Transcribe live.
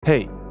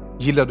Hej!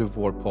 Gillar du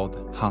vår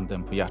podd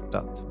Handen på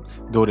hjärtat?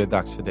 Då är det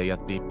dags för dig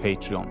att bli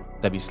Patreon,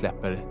 där vi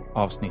släpper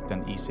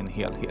avsnitten i sin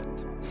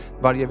helhet.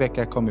 Varje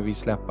vecka kommer vi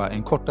släppa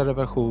en kortare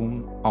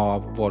version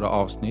av våra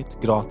avsnitt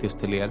gratis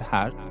till er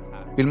här.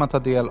 Vill man ta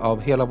del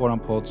av hela våran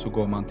podd så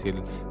går man till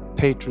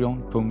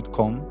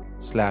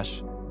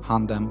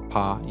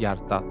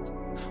patreon.com/handenpahjärtat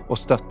och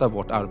stöttar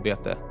vårt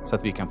arbete så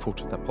att vi kan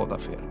fortsätta podda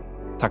för er.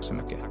 Tack så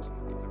mycket!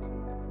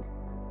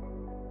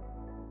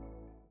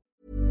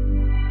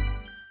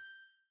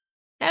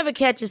 Ever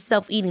catch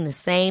yourself eating the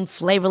same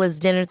flavorless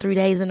dinner 3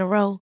 days in a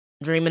row?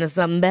 Dreaming of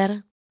something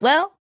better?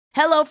 Well,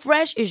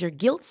 HelloFresh is your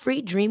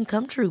guilt-free dream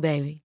come true,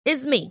 baby.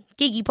 It's me,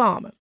 Keke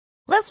Palmer.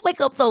 Let's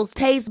wake up those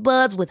taste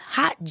buds with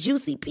hot,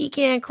 juicy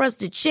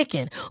pecan-crusted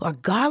chicken or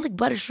garlic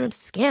butter shrimp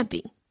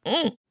scampi.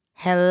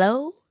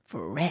 Hello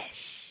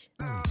Fresh.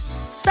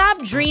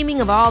 Stop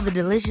dreaming of all the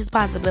delicious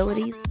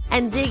possibilities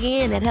and dig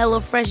in at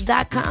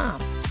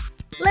HelloFresh.com.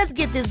 Let's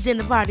get this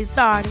dinner party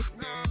started.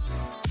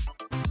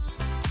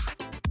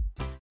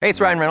 Hey, it's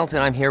Ryan Reynolds,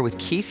 and I'm here with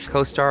Keith,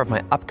 co-star of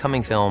my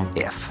upcoming film,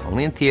 If,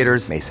 only in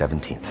theaters May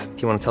 17th.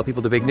 Do you want to tell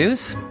people the big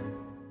news?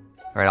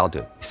 All right, I'll do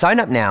it. Sign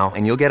up now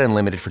and you'll get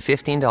unlimited for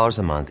 $15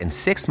 a month and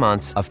 6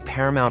 months of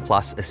Paramount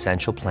Plus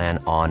Essential Plan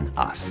on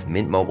us.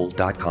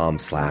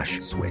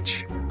 MintMobile.com/switch.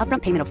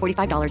 Upfront payment of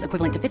 $45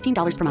 equivalent to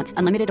 $15 per month.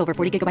 Unlimited over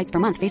 40 gigabytes per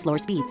month. Face lower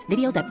speeds.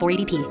 Videos at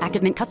 480p.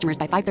 Active Mint customers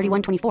by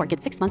 531.24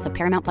 get 6 months of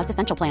Paramount Plus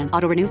Essential Plan.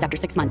 Auto renews after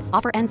 6 months.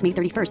 Offer ends May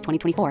 31st,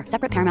 2024.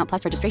 Separate Paramount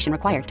Plus registration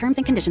required. Terms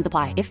and conditions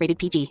apply if rated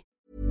PG.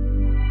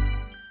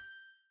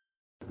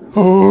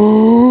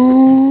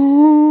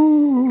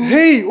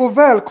 Hej och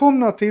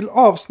välkomna till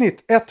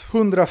avsnitt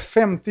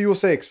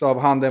 156 av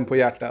Handen på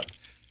hjärtat.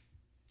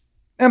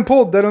 En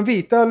podd där de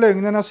vita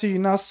lögnerna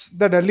synas,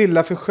 där det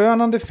lilla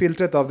förskönande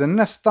filtret av den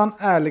nästan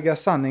ärliga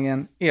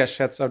sanningen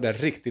ersätts av det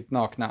riktigt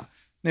nakna.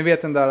 Ni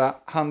vet den där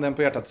Handen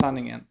på hjärtat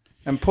sanningen.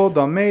 En podd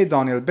av mig,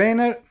 Daniel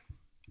Beiner.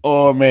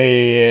 Och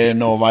mig,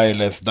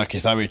 Novailes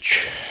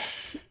Dakisavic.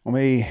 Och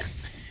mig,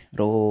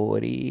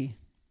 Rory.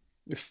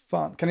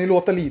 Fan. Kan ni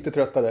låta lite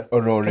tröttare?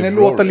 Rory, kan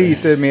ni låta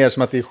lite mer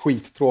som att det är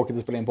skittråkigt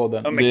att spela in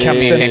podden? Ja, men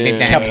Captain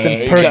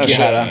Perky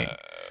här.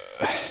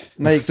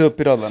 När gick du upp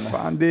i rollen?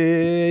 Fan,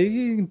 det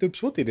gick inte upp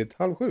så tidigt.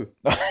 6:30.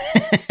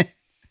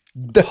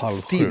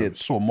 Dödstidigt.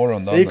 Så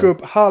morgon. Jag gick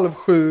upp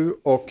 6:30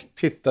 och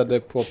tittade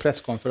på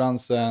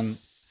presskonferensen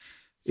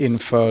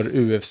inför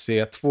UFC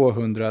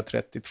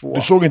 232.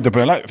 Du såg inte på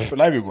den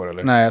live igår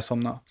eller? Nej, jag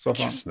somnade. Så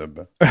fan.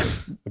 Snubbe.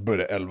 Det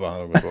började 11. Han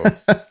har gått på.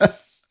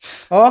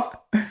 Ja,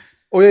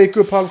 och jag gick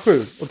upp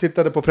 6:30 och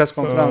tittade på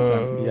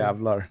presskonferensen.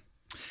 Jävlar.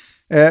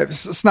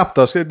 Snabbt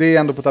då, det är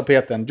ändå på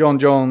tapeten. John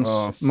Jones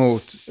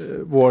mot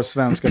vår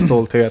svenska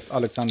stolthet,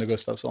 Alexander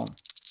Gustafsson.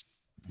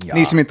 Ja.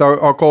 Ni som inte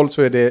har koll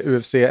så är det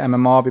UFC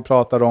MMA vi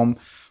pratar om.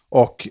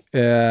 Och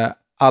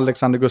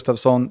Alexander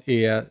Gustafsson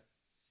är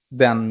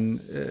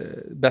den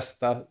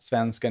bästa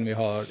svensken vi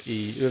har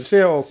i UFC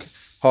och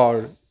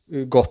har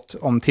gått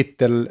om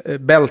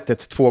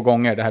titelbältet 2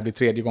 gånger. Det här blir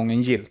 3:e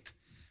gången gilt.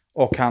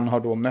 Och han har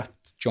då mött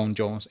John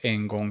Jones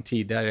en gång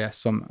tidigare.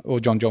 Och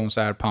John Jones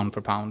är pound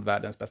for pound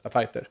världens bästa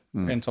fighter. Är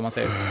det inte så man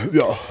säger?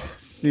 Ja,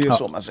 det är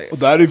så man säger. Och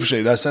där är i och för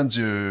sig, det här sänds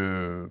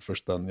ju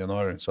 1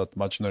 januari. Så att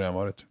matchen har redan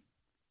varit.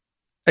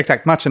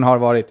 Exakt, matchen har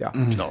varit, ja.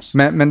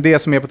 Men det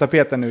som är på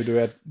tapeten nu, du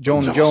vet,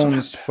 John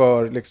Jones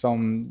för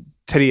liksom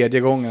 3:e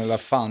gången, eller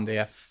fan det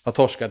är, har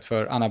torskat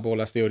för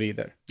anabola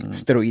steroider.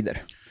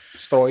 Steroider.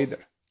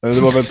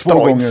 Det var väl 2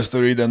 gånger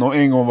steroiden. Och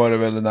en gång var det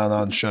väl när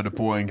han körde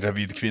på en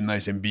gravid kvinna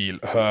i sin bil.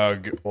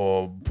 Hög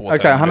och på.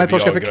 Okay, han har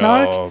torskat för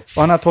knark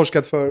och han har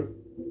torskat för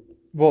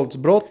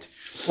våldsbrott.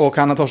 Och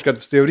han har torskat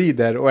för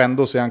steroider och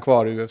ändå så är han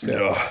kvar i UFC.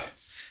 Ja,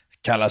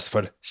 kallas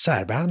för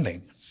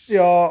särbehandling.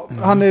 Ja,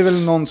 han är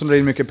väl någon som drar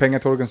in mycket pengar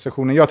till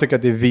organisationen. Jag tycker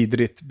att det är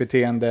vidrigt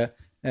beteende.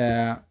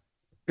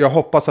 Jag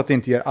hoppas att det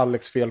inte ger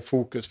Alex fel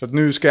fokus. För att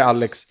nu ska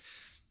Alex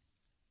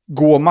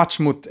gå match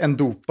mot en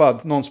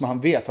dopad, någon som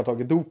han vet har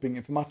tagit doping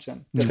inför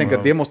matchen. Jag tänker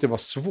att det måste vara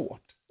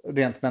svårt,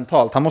 rent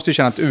mentalt. Han måste ju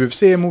känna att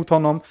UFC är emot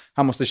honom.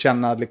 Han måste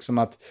känna liksom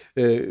att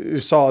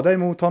USADA är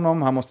emot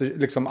honom. Han måste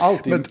liksom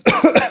alltid... Men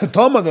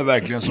tar man det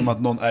verkligen som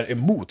att någon är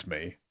emot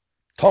mig?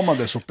 Tar man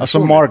det så personligt? Alltså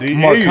Mark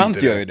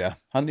Hunt gör ju det.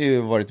 Han har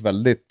ju varit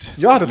väldigt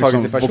jag hade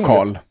tagit det personligt.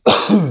 Vokal.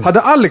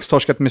 Hade Alex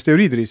torskat med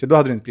steroider i sig, då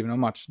hade det inte blivit någon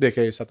match. Det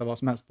kan jag ju sätta vad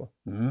som helst på.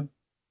 Men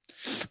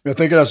jag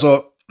tänker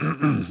alltså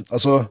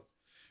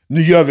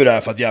nu gör vi det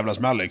här för att jävlas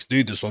med Alex. Det är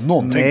ju inte så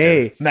någon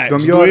tänker. Nej,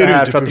 de gör det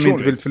här för att de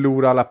inte vill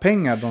förlora alla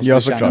pengar.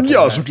 Ja, såklart.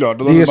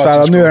 Det är så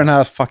här, nu är den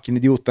här fucking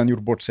idioten gjort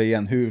bort sig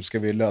igen. Hur ska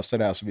vi lösa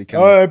det här så vi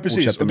kan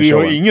precis. Och vi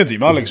har ingenting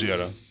med Alex att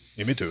göra.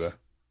 I mitt huvud.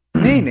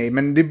 Nej,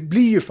 men det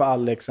blir ju för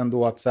Alex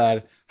ändå att så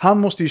här, han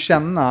måste ju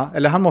känna,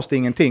 eller han måste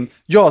ingenting.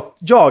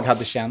 Jag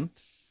hade känt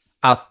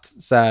att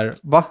så här,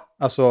 va?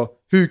 Alltså,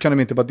 hur kan de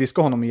inte bara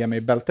diska honom och ge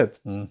mig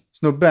bältet?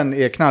 Snubben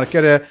är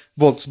knarkare,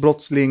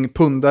 våldsbrottsling,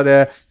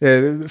 pundare,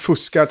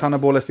 fuskar,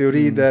 anabola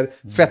steroider,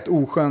 fett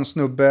oskön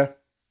snubbe.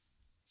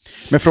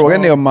 Men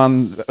frågan är om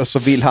man, alltså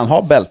vill han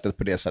ha bältet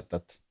på det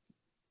sättet?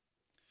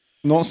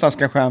 Någonstans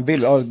kanske han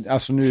vill,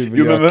 alltså nu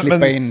vill jag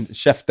klippa in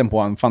käften på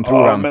han, fan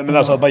tror han. Men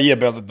alltså att bara ge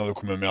bältet, då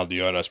kommer man aldrig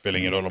göra, det spelar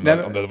ingen roll om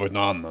det hade varit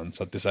någon annan.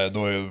 Så att det är så här,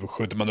 då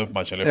skjuter man upp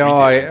matchen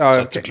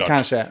eller skiter så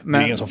kanske. Men...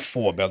 Det är ingen som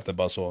får bältet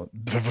bara så.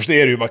 För först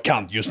är det ju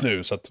vakant just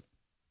nu, så att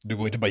du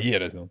går inte bara ge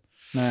det till någon.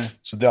 Nej.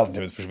 Så det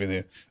alternativet försvinner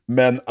ju.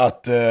 Men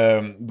att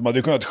de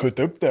hade kunnat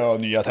skjuta upp det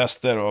och nya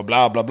tester och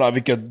bla bla bla,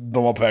 vilket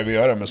de var på väg att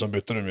göra, men så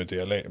bytte de ju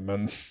till LA.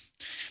 Men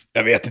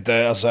jag vet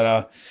inte, alltså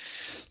såhär...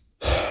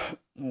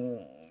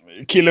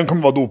 Killen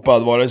kommer vara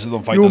dopad vare sig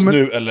de fightas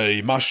nu eller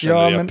i mars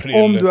eller i april.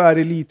 Men om du är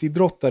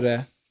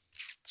elitidrottare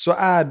så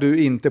är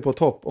du inte på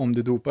topp om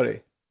du dopar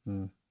dig.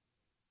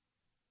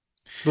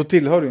 Då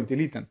tillhör du inte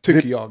eliten,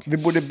 tycker jag. Vi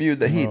borde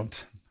bjuda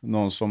hit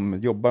någon som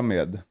jobbar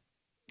med...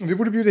 Vi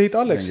borde bjuda hit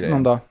Alex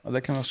någon dag. Ja,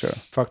 det kan man köra.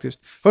 Faktiskt.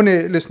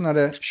 Hörrni,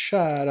 lyssnare,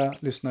 kära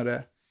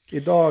lyssnare.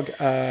 Idag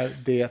är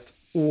det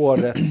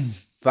årets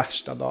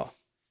värsta dag.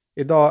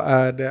 Idag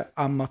är det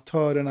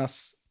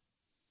amatörernas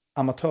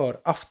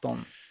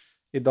amatörafton.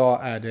 Idag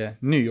är det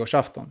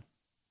nyårsafton.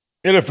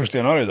 Är det 1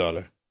 januari idag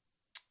eller?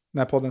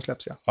 När podden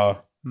släpps, ja. Ja.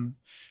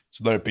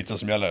 Så då är det pizza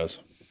som gäller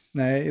alltså?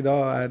 Nej,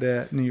 idag är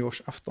det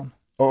nyårsafton.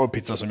 Och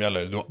pizza som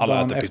gäller, då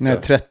alla äter pizza. Nej,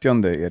 30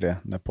 är det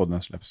när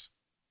podden släpps.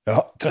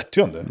 Ja,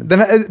 30. Den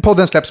här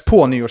podden släpps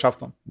på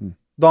nyårsafton.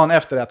 Dagen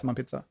efter äter man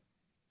pizza.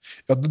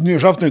 Ja,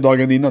 nyårsafton är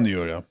dagen innan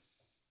nyår, ja.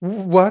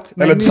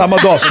 What? Eller samma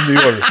dag som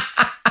nyår.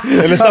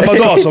 Eller samma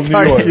dag som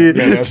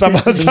nyår. Samma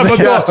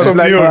dag som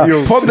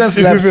nyår. Podden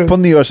släpps på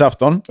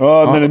nyårsafton.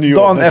 Ja, när det är nyår.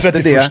 Dagen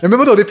efter det. Nej, men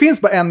vadå? Det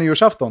finns bara en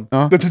nyårsafton.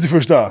 Ja. Den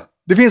 31.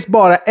 Det finns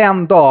bara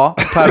en dag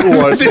per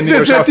år till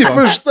nyårsafton.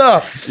 Den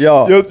 31.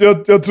 Ja.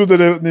 Jag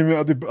trodde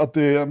att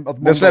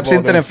det släpps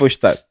inte den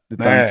första,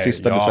 utan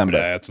sista december.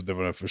 Nej, jag trodde det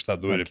var den första.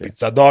 Då är det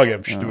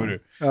pizzadagen, förstår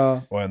du.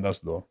 Ja. Och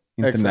endast då.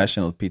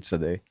 International Pizza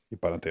Day. I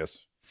parentes.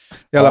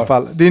 I alla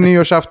fall, det är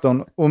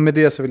nyårsafton. Och med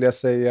det så vill jag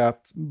säga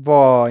att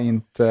var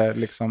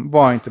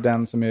inte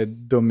den som är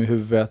dum i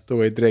huvudet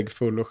och är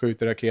dräggfull och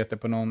skjuter raketer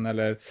på någon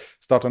eller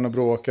startar något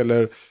bråk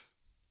eller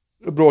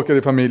bråkar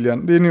i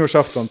familjen. Det är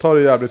nyårsafton, ta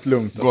det jävligt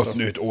lugnt. Gott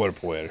nytt år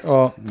på er.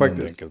 Ja,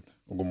 faktiskt.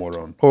 Och god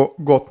morgon. Och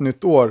gott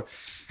nytt år.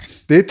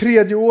 Det är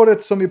 3:e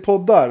året som vi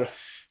poddar.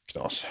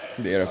 Knas.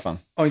 Det är det fan.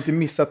 Jag har inte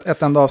missat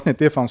ett enda avsnitt,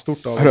 det är fan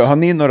stort av oss. Har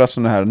ni några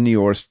sådana här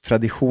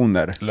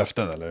nyårstraditioner?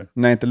 Löften eller?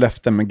 Nej, inte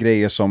löften, men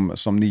grejer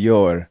som ni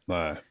gör.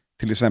 Nej.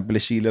 Till exempel i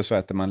Chile så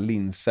äter man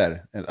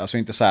linser. Alltså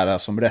inte så här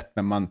som rätt,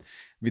 men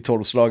vid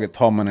 12-slaget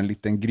har man en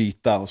liten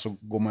gryta och så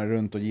går man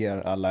runt och ger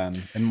alla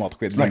en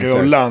matsked. Snackar vi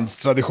om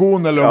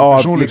landstradition eller om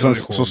personlig liksom,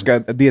 tradition? Så ska,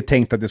 det är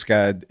tänkt att det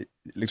ska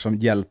liksom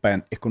hjälpa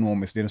en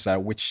ekonomiskt. Det är en så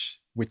här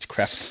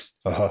witchcraft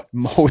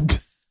mode.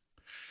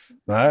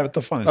 Nej, jag vet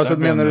inte fan. Alltså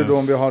menar du då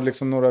om vi har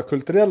liksom några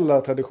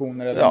kulturella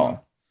traditioner? Eller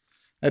ja.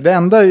 Det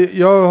enda,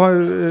 jag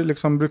har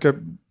liksom brukar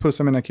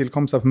pussa mina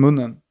killkompisar på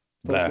munnen.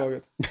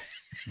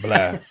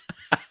 Blä.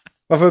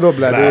 Varför då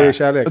blä? Det är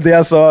kärlek. Det är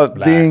alltså,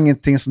 det är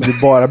ingenting som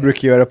du bara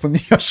brukar göra på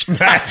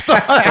nyårsafton.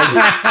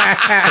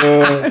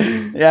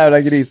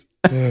 Jävla gris.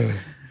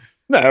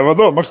 Nej,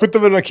 vadå? Man skjuter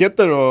väl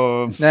raketer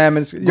och... Nej,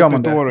 men gör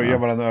man det? Och ger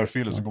varandra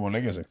örfil och så går man och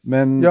lägger sig.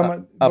 Men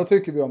vad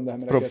tycker vi om det här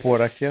med raketer? Apropå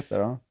raketer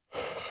då?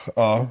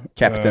 Ja.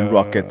 Captain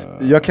Rocket.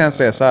 Jag kan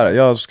säga så här,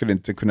 jag skulle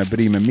inte kunna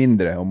bry mig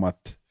mindre om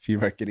att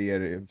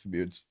fyrverkerier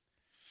förbjuds.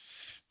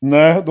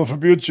 Nej, de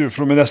förbjuds ju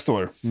från nästa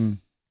år.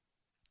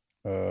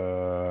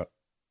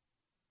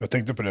 Jag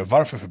tänkte på det,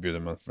 varför förbjuder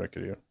man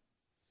fyrverkerier?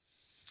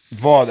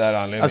 Vad är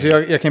anledningen? Alltså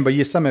jag kan bara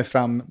gissa mig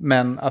fram,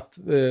 men att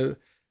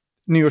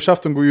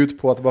nyårsafton går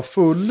ut på att vara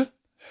full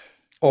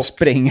och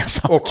spränga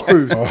saker. Och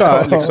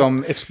skjuta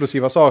liksom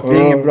explosiva saker. Det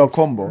är ingen bra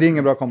kombo. Det är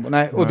ingen bra kombo.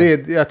 Nej, och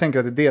jag tänker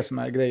att det är det som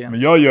är grejen.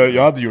 Men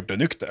jag hade gjort det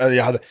nykter.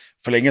 Jag hade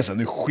för länge sedan,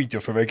 nu skiter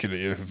jag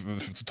fyrverkerier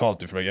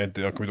totalt i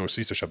fyrverkerier. Jag kommer inte ihåg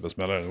sist jag köpte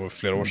smällare, det var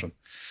flera år sedan.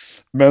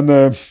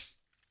 Men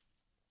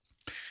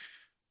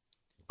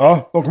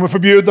ja, de kommer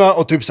förbjuda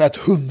och typ så ett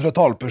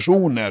 100-tal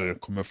personer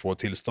kommer få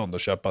tillstånd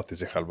att köpa till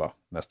sig själva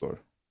nästa år.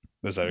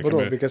 Det är så här, vadå?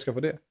 Vilka ska få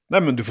det?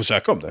 Nej, men du får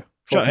söka om det.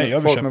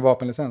 Folk med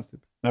vapenlicens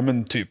typ. Nej,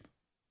 men typ.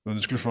 Men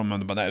du skulle få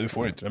men bara, nej, du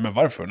får inte det. Men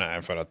varför?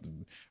 Nej, för att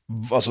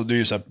alltså det är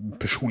ju så här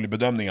personlig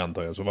bedömning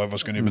antar jag. Så vad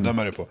ska ni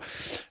bedöma det på?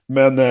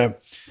 Men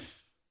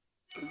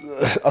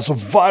alltså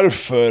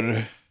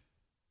varför?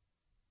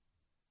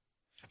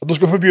 Då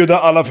ska förbjuda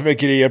alla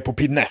fyrverkerier på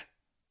pinne.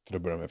 För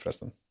att börja med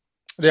förresten.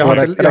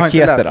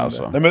 Raketer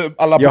alltså. Nej, men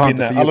alla på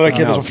pinne. Alla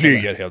raketer som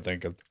flyger helt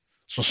enkelt.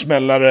 Så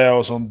smällare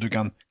och sånt du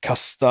kan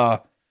kasta.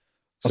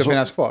 Ska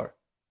finnas kvar?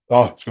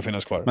 Ja, ska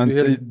finnas kvar.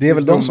 Men det är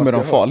väl de som är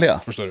de farliga.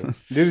 Förstår du?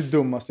 Det är det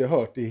dummaste jag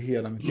hört i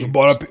hela mitt liv.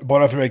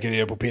 Bara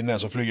fyrverkerier på pinne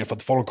som flyger för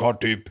att folk har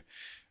typ...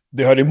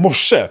 Det hörde i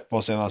morse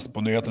på senast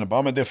på nyheterna.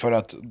 Bara, men det är för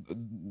att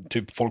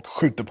typ folk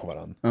skjuter på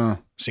varandra.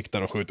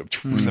 Siktar och skjuter.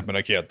 Släpper en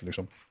raket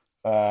liksom.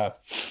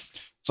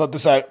 Så att det är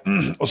så här,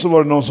 och så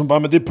var det någon som bara,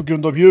 men det är på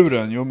grund av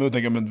djuren. Jo, men då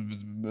tänker jag, men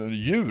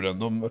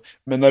djuren,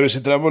 men när du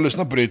sitter där och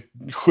lyssnar på ditt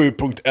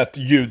 7.1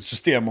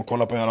 ljudsystem och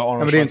kollar på en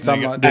Arnold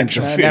Schwarzenegger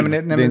actionfilm. Det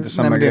är inte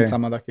samma grej.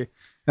 Daki.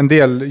 En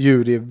del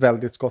djur är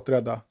väldigt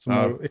skotträdda, som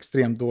är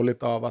extremt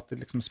dåligt av att det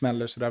liksom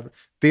smäller sådär.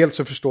 Dels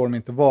så förstår de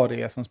inte vad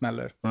det är som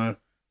smäller.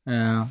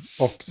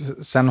 Och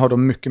sen har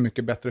de mycket,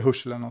 mycket bättre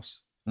hörsel än oss.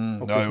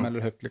 Och det smäller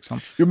högt liksom.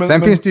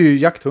 Sen finns det ju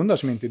jakthundar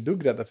som inte är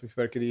duggrädda för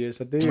fyrverkerier,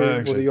 så det är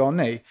ju både ja och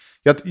nej.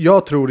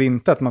 Jag tror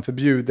inte att man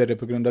förbjuder det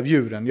på grund av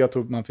djuren. Jag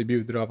tror att man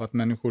förbjuder av att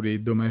människor är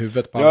dumma i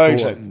huvudet på alkohol. Ja,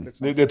 exakt.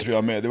 Liksom. Det tror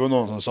jag med. Det var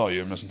någon som sa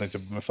ju, men så tänkte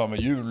jag, men fan vad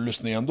djur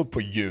lyssnar ju ändå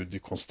på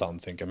ljud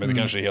konstant, tänker jag. Men det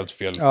kanske är helt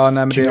fel. Ja,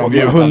 nej,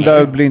 men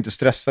hundar blir inte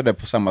stressade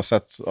på samma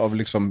sätt av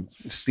liksom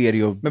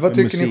stereo. Men vad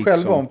tycker ni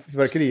själva om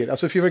fyrverkerier?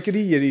 Alltså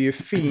fyrverkerier är ju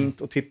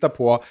fint att titta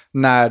på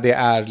när det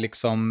är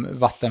liksom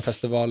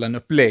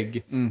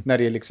Vattenfestivalen-upplägg. När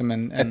det är liksom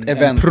en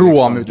prom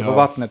liksom, ute på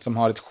vattnet som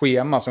har ett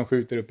schema som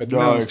skjuter upp ett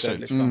mönster.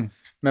 Liksom.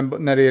 Men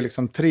när det är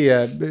liksom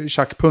 3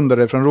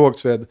 tjackpundare från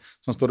Rågsved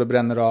som står och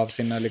bränner av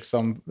sina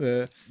liksom...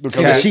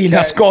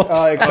 Kina-skott!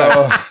 Ja,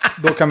 exakt.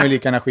 Då kan man ju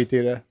lika gärna skita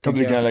i det. Kan du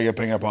lika gärna lägga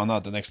pengar på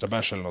annat, en extra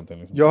bärs eller någonting?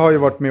 Liksom. Jag har ju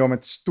varit med om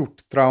ett stort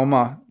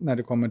trauma när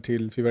det kommer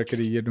till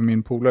fyrverkerier då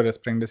min polare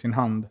sprängde sin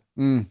hand.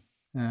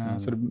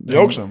 Så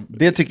jag också.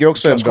 Det tycker jag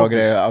också är en bra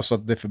grej, alltså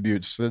att det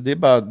förbjuds. Det är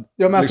bara...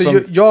 Ja, men alltså,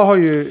 liksom...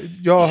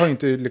 jag har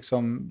inte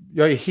liksom...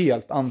 Jag är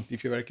helt anti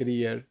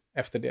fyrverkerier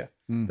efter det.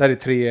 Det här är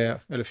 3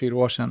 eller 4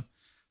 år sedan.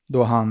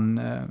 Då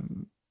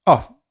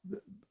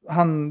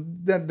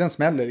den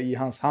smäller i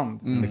hans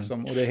hand.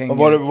 Liksom, och det hänger...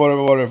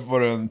 Var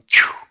det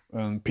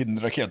en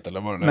pinnraket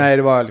eller var det? Nej,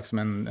 det var liksom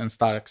en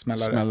stark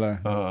smällare.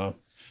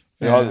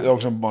 Jag har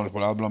också en barn på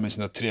det. Han bland med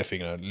sina 3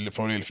 fingrar.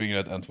 Från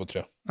lillfingret 1, 2,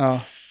 3.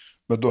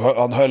 Men då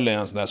han höll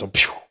en sån där som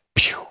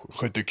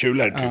skjuter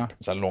kulor typ.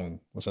 Så här lång.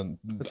 Och sen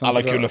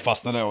alla kulor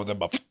fastnade och den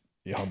bara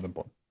i handen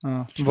på.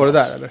 Var det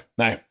där eller?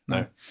 Nej.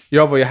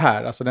 Jag var ju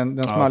här. Alltså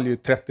den small ju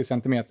 30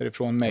 centimeter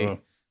ifrån mig.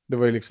 Det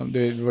var ju liksom,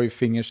 det var ju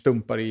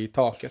fingerstumpar i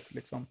taket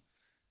liksom.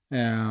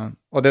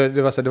 Och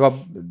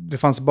det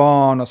fanns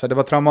barn och så, det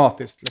var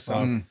traumatiskt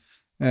liksom.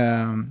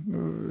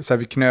 Så här,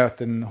 vi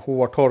knöt en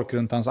hårtork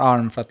runt hans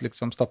arm för att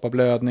liksom stoppa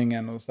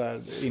blödningen och så här,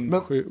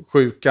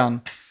 sjukan.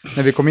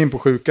 När vi kom in på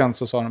sjukan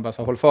så sa de bara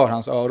så, håll för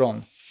hans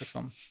öron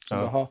liksom.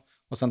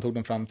 Och sen tog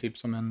de fram typ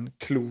som en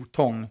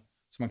klotång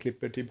som man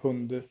klipper typ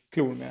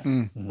hundklor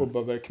med. Och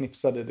bara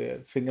knipsade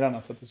det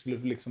fingrarna så att det skulle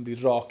liksom bli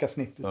raka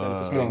snitt istället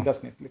för sprängda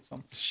snitt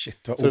liksom.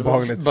 Shit, vad så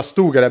obehagligt. Bara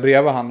stod jag där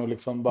bredvid han och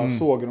liksom bara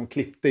såg hur de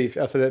klippte i.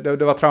 Alltså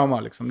det var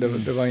trauma liksom.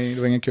 Det var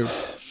ingen kul.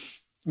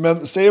 Men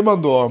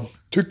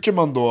tycker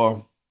man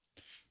då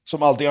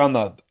som allting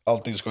annat,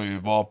 allting ska ju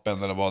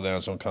vapen eller vad det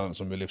är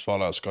som är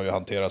livsfarligt ska ju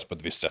hanteras på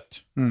ett visst sätt.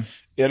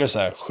 Är det så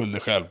här, skyll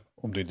dig själv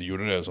om du inte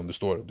gjorde det som du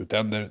står. Du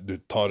tänder, du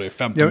tar dig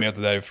 15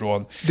 meter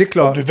därifrån. Det är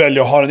klart. Om du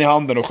väljer att ha den i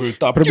handen och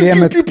skjuta.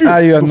 Problemet är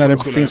ju när det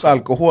finns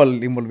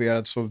alkohol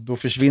involverad så då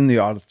försvinner ju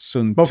allt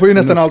sunt. Man får ju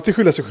nästan alltid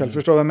skylla sig själv,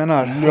 förstår vad jag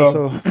menar? Ja.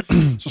 Alltså.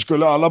 Så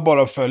skulle alla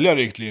bara följa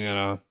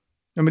riktlinjerna.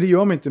 Ja, men det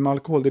gör man inte med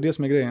alkohol, det är det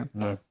som är grejen.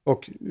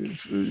 Och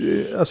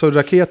alltså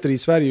raketer i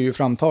Sverige är ju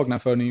framtagna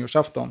för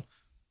nyårsafton.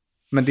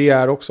 Men det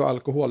är också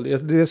alkohol.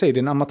 Det jag säger, det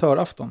är en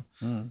amatörafton.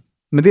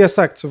 Med det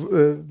sagt så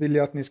vill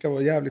jag att ni ska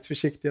vara jävligt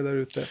försiktiga där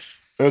ute.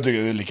 Jag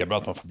tycker det är lika bra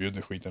att man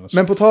förbjuder skiten.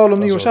 Men på tal om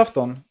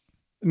nyårsafton.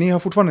 Ni har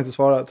fortfarande inte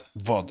svarat.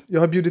 Vad? Jag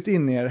har bjudit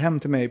in er hem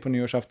till mig på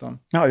nyårsafton.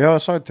 Ja,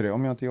 jag sa ju till det.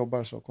 Om jag inte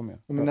jobbar så kommer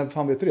jag. Men när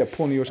fan vet du det?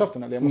 På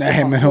nyårsafton? Eller?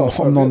 Nej, men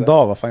om någon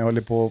dag. Vad fan, jag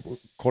håller på och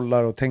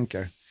kollar och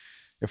tänker.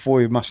 Jag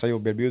får ju massa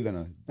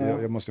jobberbjudanden.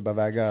 Jag måste bara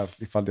väga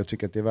ifall jag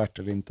tycker att det är värt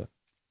eller inte.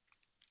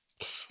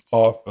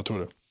 Ja, jag tror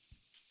det.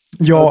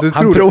 Ja,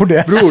 han tror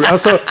det. Bror,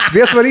 alltså,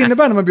 vet du vad det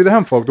innebär när man bjuder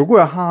hem folk? Då går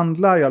jag och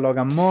handlar, jag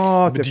lagar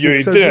mat. Men du gör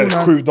inte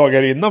det 7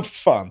 dagar innan, för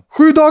fan.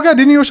 7 dagar?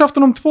 Det är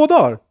nyårsafton om 2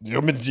 dagar.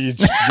 Ja, men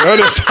gör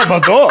det samma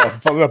dag.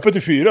 Fan, vi är öppet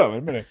till 4. Vad är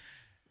det med dig?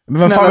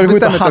 Men vad fan vill gå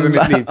ut och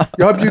handla?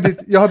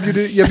 Jag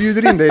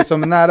bjuder in dig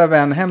som en nära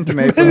vän hem till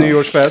mig på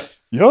nyårsfest.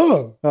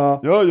 Ja.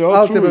 Allt tror...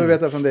 jag behöver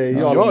veta från dig.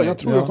 Jag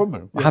tror jag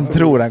kommer. Han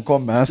tror han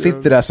kommer. Han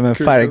sitter där som en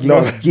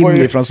färgglad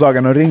Gimli från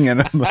Sagan och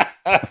ringen.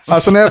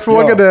 Alltså när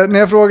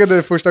jag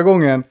frågade första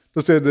gången,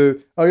 då säger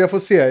du, ja jag får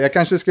se, jag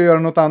kanske ska göra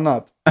något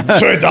annat.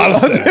 Så är det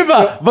alls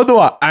det.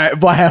 Vadå?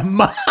 Var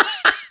hemma.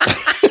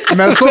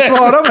 Men så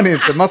svarar man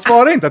inte. Man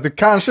svarar inte att du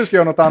kanske ska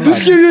göra något annat. Du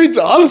skriver ju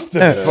inte alls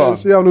det. Fan.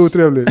 Så jävla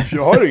otrevligt.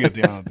 Jag har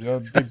inget annat.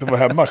 Jag tänkte vara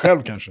hemma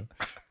själv kanske.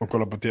 Och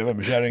kolla på tv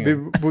med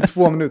kärringen. Vi bor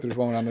 2 minuter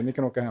ifrån varandra. Ni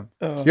kan åka hem.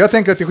 Jag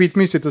tänker att det är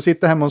skitmysigt att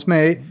sitta hemma hos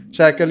mig.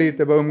 Käka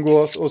lite, bara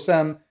umgås. Och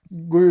sen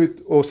gå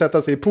ut och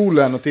sätta sig i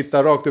poolen och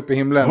titta rakt upp i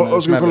himlen.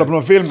 Och ska vi kolla på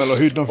någon film eller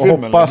hyrt någon film? Och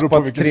hoppas på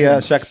att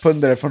 3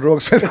 tjackpundare från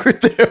Rågsved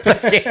skjuter upp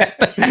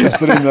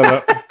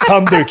raketer.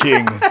 Thunder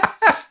King.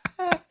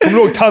 Kommer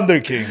du ihåg Thunder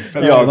King?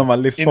 Ja, de var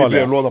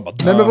livsfarliga.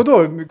 Nej, men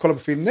vadå? Kolla på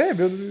film? Nej,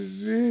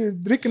 vi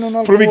dricker någon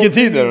alkohol. Från vilken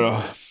tid är det då?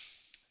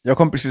 Jag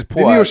kom precis på...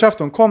 Det är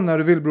nyårsafton. Kom när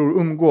du vill, bror.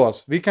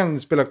 Umgås. Vi kan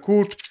spela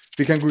kort.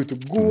 Vi kan gå ut och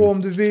gå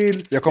om du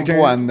vill. Jag kom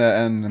på en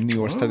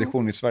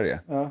nyårstradition i Sverige.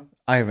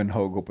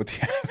 Ivanhoe går på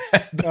tv.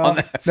 Ja.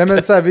 Nej,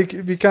 men så här,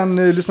 vi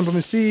kan lyssna på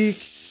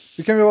musik.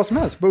 Vi kan göra vad som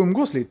helst. Bara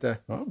umgås lite.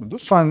 Ja, men då...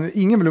 Fan,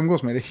 ingen vill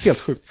umgås med. Det är helt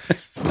sjukt.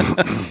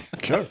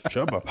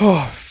 Kör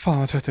bara. Fan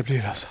vad trött jag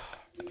blir alltså.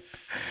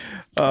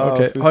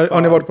 Okay.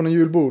 Har ni varit på någon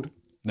julbord?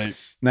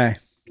 Nej.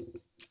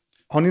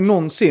 Har ni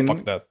någonsin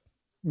Fuck that.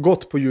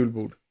 gått på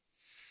julbord?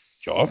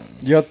 Ja.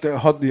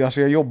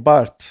 Jag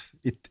jobbat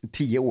i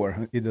 10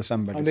 år i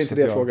december. Det är inte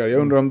det jag frågar.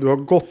 Jag undrar om du har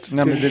gått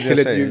till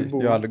ett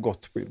julbord. Jag har aldrig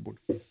gått på julbord.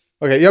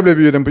 Okej, jag blev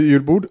bjuden på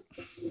julbord.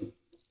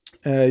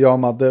 Jag och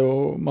Madde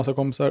och massa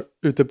kompisar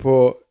ute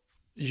på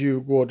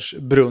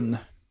Djurgårdsbrunn.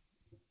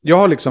 Jag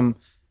har liksom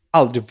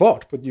aldrig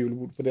varit på ett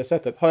julbord på det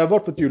sättet. Har jag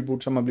varit på ett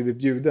julbord som har blivit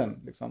bjuden?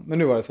 Liksom. Men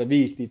nu var det så här, vi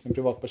gick dit som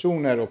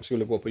privatpersoner och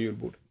skulle gå på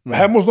julbord.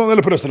 Hemma hos någon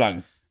eller på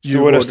restaurang?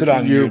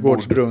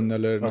 Djurgårdsbrunn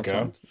eller något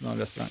sånt. Någon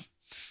restaurang.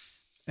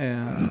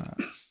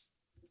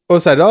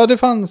 Och så här, ja, det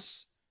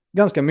fanns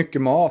ganska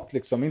mycket mat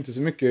liksom. Inte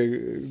så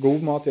mycket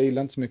god mat. Jag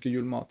gillar inte så mycket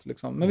julmat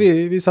liksom. Men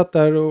vi satt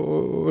där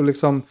och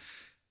liksom...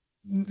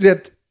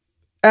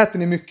 Äter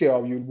ni mycket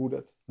av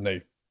julbordet?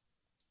 Nej.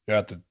 Jag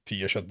äter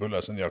 10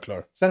 köttbullar, sen är jag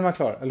klar. Sen är man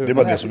klar, eller hur? Det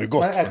var det som är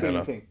gott. Man äter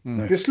ingenting.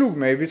 Det slog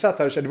mig, vi satt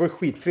här och kände, det var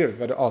skittrevligt,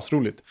 det var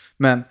asroligt.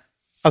 Men,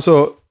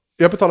 alltså,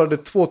 jag betalade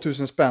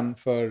 2000 spänn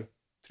för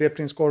 3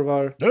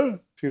 prinskorvar,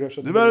 4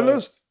 köttbullar. Det var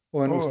värdelöst.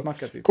 Och en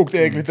ostmacka typ. Kokte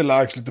ägg, lite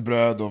lax, lite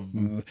bröd och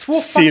 2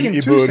 sill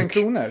i burk. 1000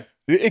 kronor.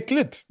 Det är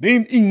äckligt. Det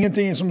är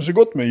ingenting som är så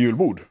gott med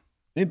julbord.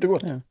 Det är inte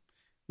gott. Ja.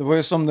 Det var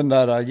ju som den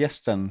där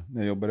gästen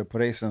när jag jobbade på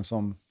racen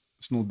som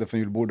snodde från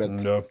julbordet.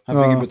 Ja.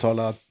 Han fick ju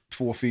betala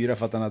 2,4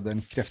 för att han hade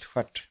en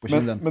kräftstjärt på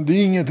kinden. Men det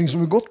är ingenting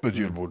som är gott på ett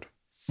julbord.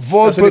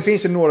 Alltså det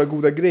finns ju några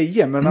goda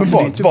grejer. Men alltså,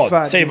 vad? det är inte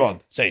Vad? Säg vad?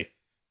 Säg.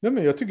 Ja,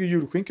 men jag tycker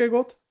julskinka är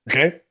gott.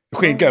 Okej.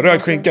 Skinka,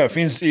 rökt skinka.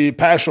 Finns i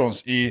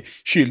Perssons i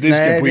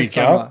kyldisken på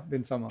Ica. Det är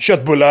inte samma.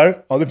 Köttbullar.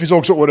 Ja, det finns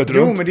också året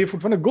runt. Jo, men det är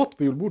fortfarande gott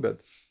på julbordet.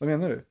 Vad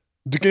menar du?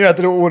 Du kan ju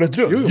äta det året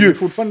runt. Jo,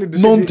 fortfarande...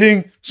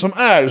 Någonting som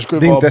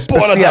skulle det är vara inte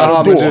bara speciellt. där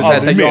och då. Ja,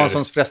 Aldrig mer.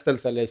 Janssons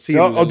frestelse eller sill.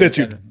 Ja, det är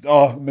typ.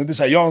 Ja, men det är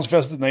så här, Jans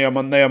frestelse, när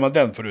gör man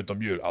den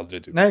förutom jul?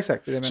 Aldrig typ. Nej,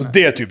 exakt. Det så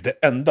det är typ det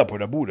enda på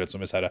det där bordet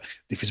som är så här,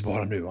 det finns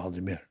bara nu och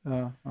aldrig mer.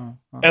 Ja.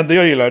 Enda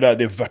jag gillar där,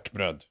 det är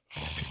vörtbröd.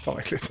 Fan vad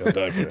äckligt. Jag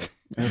dör för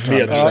det.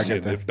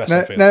 Medrussin, det är bästa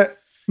Nej, fel. nej,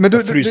 men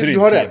du du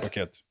har 10 rätt.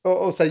 paket.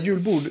 Och så här,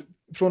 julbord,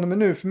 från och med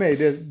nu för mig,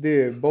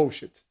 det är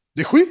bullshit.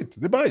 Det är skit,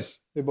 det är bajs.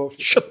 Det är bullshit.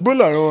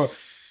 Köttbullar och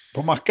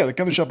på macka, det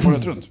kan du köpa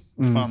året runt.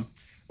 Fan.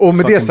 Och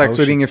med det sagt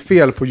så är det inget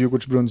fel på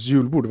Djurgårdsbrunns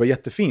julbord. Det var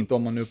jättefint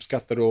om man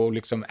uppskattar och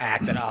liksom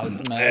äter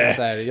allt. Men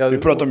så här, Vi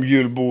pratar om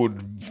julbord,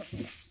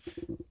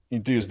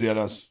 inte just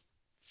deras.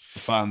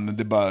 Fan,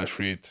 det är bara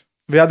skit.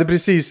 Vi hade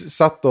precis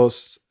satt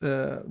oss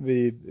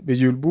vid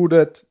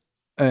julbordet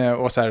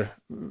och så här,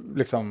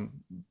 liksom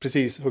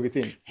precis huggit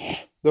in.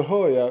 Då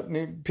hör jag,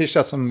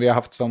 Pisha som vi har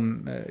haft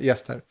som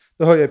gäst här,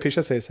 då hör jag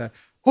Pisha säga så här: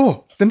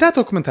 den där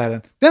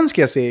dokumentären, den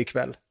ska jag se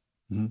ikväll.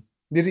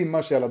 Det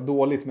rimmar så jävla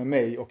dåligt med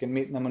mig och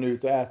när man är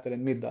ute och äter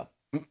en middag.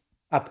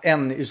 Att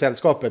en i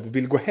sällskapet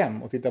vill gå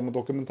hem och titta på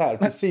dokumentär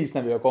precis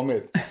när vi har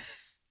kommit.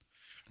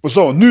 Och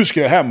så, nu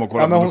ska jag hem och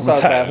kolla på hon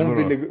dokumentär. Sa så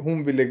här,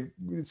 hon ville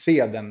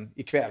se den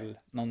ikväll,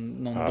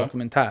 någon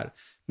dokumentär.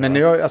 Men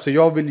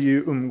jag vill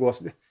ju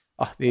umgås...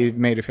 det är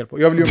mig det är fel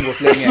på. Jag vill ju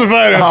umgås länge. Så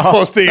världens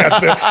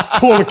konstigaste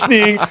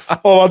tolkning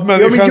av att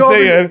människan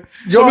säger...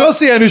 Som jag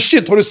säger nu,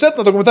 shit, har du sett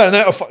den dokumentären?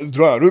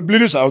 Nej, då blir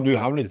du så här,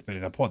 han vill inte spela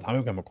den podd. Han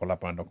vill gå hem och kolla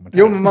på den dokumentären.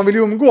 Jo, men man vill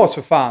ju umgås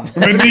för fan.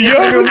 Men ni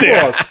gör väl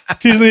det?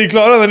 Tills ni är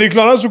klara. När ni är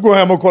klara så gå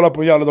hem och kolla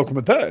på en jävla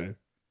dokumentär.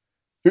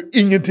 Det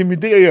är ingenting med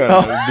det att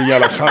göra. Det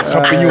jävla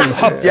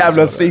champinjonhatt.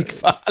 Jävla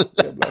psykfall.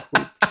 Jävla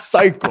skit.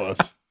 Psycho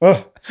alltså.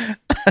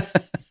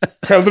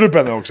 Skällde du på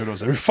henne också då?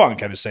 Så, hur fan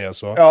kan du säga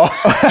så? Ja.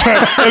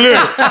 Eller hur?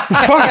 Hur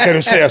fan kan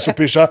du säga så,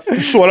 Pisha?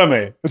 Du sårar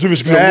mig. Jag tror vi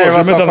skulle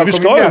umgås. Men vi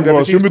ska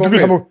umgås. Du vill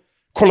hem och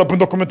kolla på en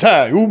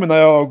dokumentär. Jo, men när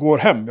jag går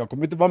hem. Jag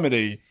kommer inte vara med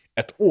dig i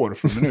 1 år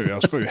från nu.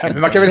 Jag ska ju hem.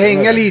 Men man kan väl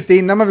hänga lite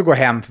innan man vill gå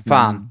hem, för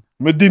fan.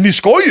 Men ni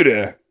ska ju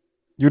det.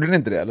 Gjorde ni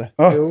inte det, eller?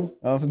 Ja. Jo.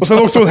 Och sen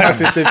åkte hon hem.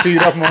 Till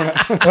 4 på morgonen.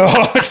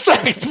 Ja,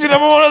 exakt. 4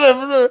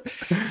 månader.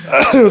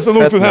 Och sen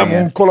åkte hon hem och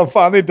hon kollade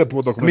fan inte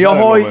på dokumentären.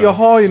 Men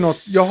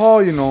jag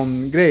har ju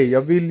någon grej.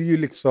 Jag vill ju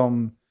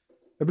liksom...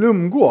 Jag vill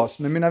umgås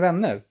med mina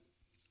vänner.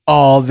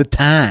 All the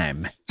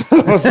time.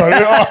 Vad sa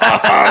du?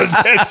 All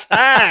the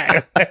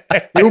time.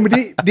 Jo, men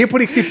det är på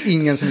riktigt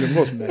ingen som vill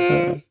umgås med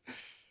mig.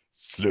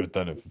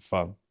 Sluta nu, för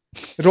fan.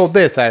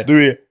 Rodde är så här...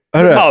 Du är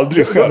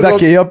aldrig själv.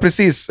 Dacke, jag har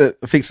precis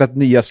fixat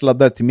nya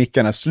sladdar till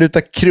mickarna.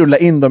 Sluta krulla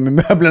in dem i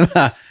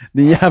möblerna.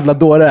 Din jävla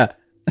dåre.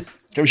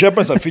 Kan vi köpa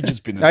en sån här fidget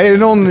spinner? Ja, är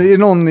det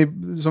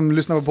någon som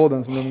lyssnar på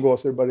podden som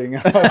umgås så är det bara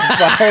ringa.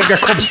 Äga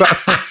kompisar.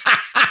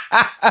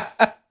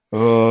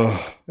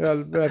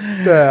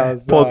 Helvete,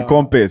 alltså.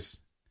 Poddkompis.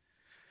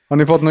 Har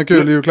ni fått någon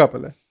kul julklapp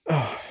eller?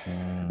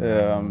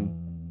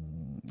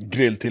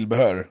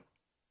 Grilltillbehör.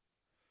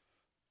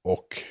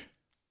 Och...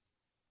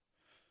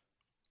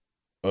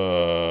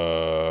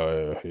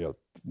 jag har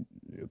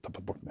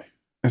tappat bort mig.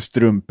 En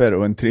strumpor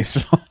och en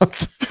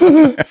trisslott.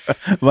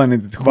 Var ni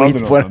inte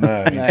skit på den?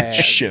 Nej,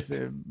 shit. Det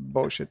är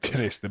bullshit.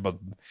 Trist, det är bara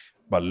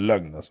Bara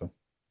lögn alltså.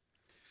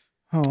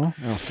 Ja.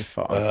 Ja, för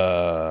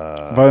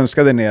fan. Vad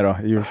önskade ni då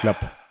i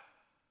julklapp?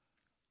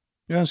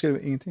 Jag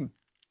önskar ingenting.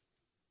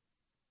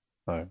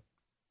 Nej.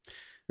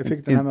 Jag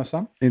fick den här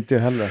mössan. Inte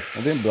jag heller.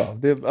 Ja, det är bra.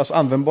 Det är, alltså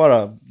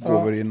användbara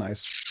gåvor är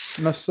nice.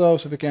 Mössa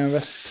och så fick jag en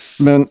väst.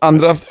 Men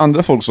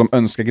andra folk som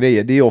önskar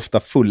grejer, det är ofta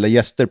fulla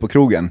gäster på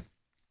krogen.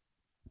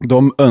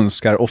 De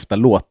önskar ofta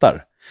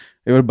låtar.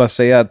 Jag vill bara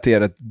säga till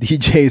er att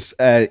DJs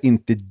är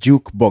inte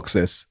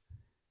jukeboxes.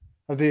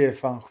 Ja, det är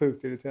fan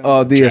sjukt irriterande.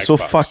 Ja, det är så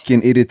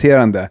fucking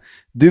irriterande.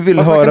 Du vill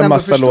höra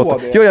massa låtar.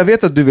 Det. Ja, jag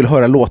vet att du vill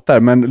höra låtar,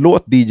 men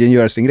låt DJn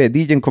göra sin grej.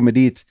 DJn kommer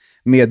dit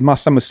med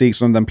massa musik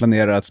som den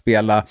planerar att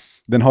spela.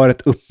 Den har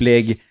ett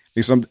upplägg.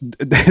 Liksom,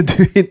 du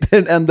är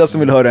inte den enda som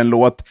vill höra en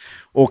låt.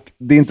 Och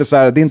det är inte så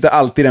här, det är inte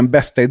alltid den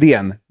bästa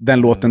idén,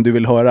 den låten du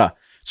vill höra.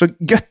 Så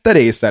götta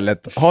dig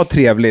istället. Ha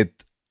trevligt.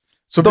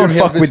 Så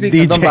don't fuck with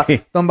DJ.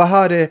 De bara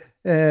hörde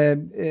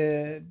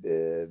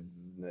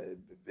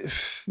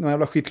någon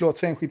jävla skitlåt.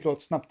 Säg en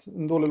skitlåt snabbt.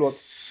 En dålig låt.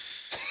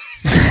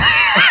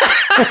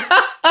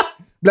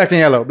 Black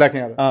and Yellow.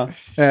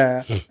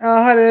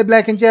 Här är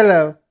Black and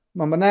Yellow.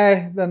 Man bara,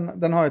 nej,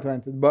 den har jag tyvärr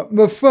inte. Bara,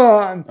 vad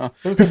fan? Ja.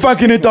 Hur fan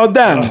kan du inte ha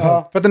den?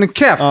 Ja, för att den är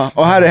keff. Ja,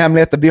 och här är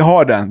hemligheten, vi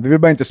har den. Vi vill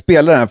bara inte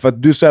spela den för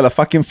att du är så jävla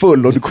fucking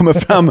full och du kommer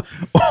fram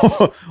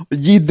och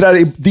jiddrar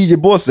i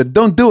DJ-båset.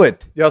 Don't do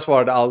it! Jag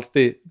svarade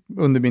alltid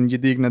under min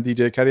gedigna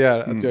DJ-karriär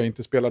att jag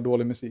inte spelar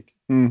dålig musik.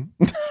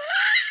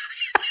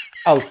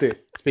 Alltid.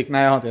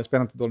 Nej, jag har inte. Jag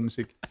spelar inte dålig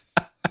musik.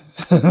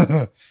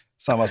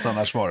 Samma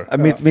standardsvar.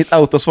 Mitt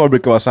autosvar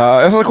brukar vara så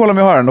här: jag ska kolla om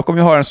jag har den, och om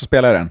jag har den så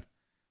spelar jag den.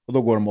 Och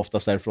då går de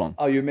oftast därifrån.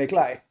 Oh, you make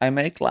lie. I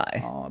make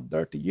lie. Oh,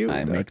 dirty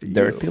you. I make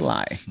dirty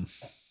lie.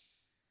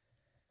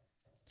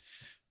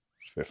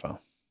 Fy fan.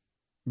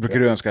 Brukar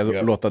du önska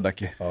låta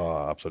Ducky?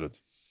 Ja, absolut.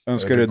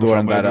 Önskar du då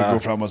den där... Jag går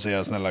fram och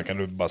säger, snälla kan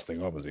du bara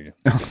stänga av musiken?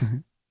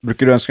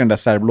 Brukar du önska den där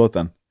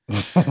serblåten?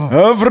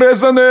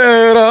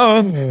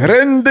 Fresanera!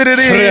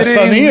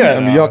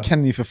 Fresanera! Men jag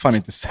kan ju för fan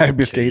inte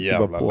serbiska hit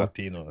bara på.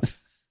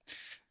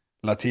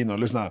 Latino,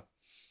 lyssna.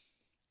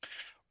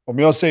 Om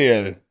jag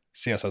säger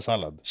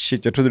caesarsallad.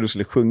 Shit, jag trodde du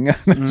skulle sjunga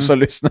när du sa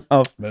lyssna.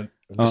 Men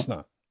lyssna.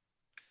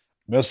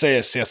 Om jag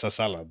säger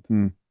caesarsallad.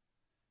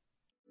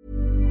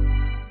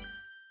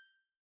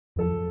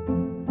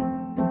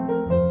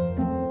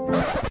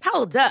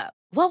 Hold up.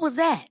 What was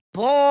that?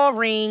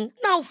 Boring.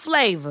 No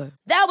flavor.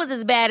 That was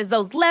as bad as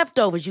those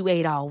leftovers you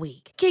ate all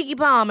week. Keke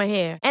Palmer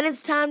here, and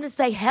it's time to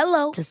say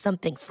hello to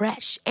something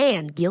fresh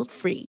and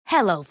guilt-free.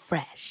 Hello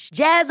Fresh.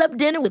 Jazz up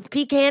dinner with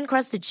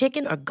pecan-crusted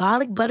chicken or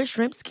garlic butter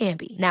shrimp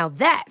scampi. Now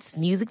that's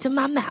music to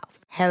my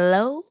mouth.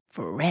 Hello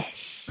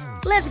Fresh.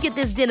 Let's get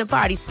this dinner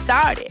party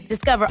started.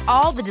 Discover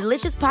all the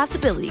delicious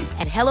possibilities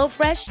at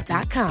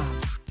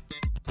hellofresh.com.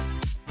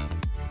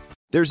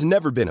 There's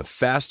never been a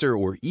faster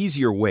or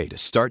easier way to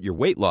start your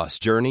weight loss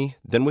journey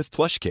than with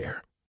PlushCare.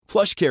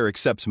 PlushCare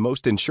accepts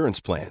most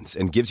insurance plans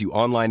and gives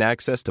you online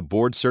access to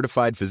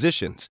board-certified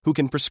physicians who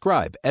can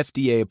prescribe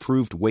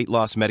FDA-approved weight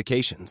loss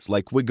medications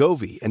like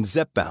Wegovy and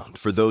Zepbound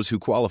for those who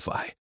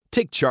qualify.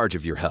 Take charge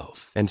of your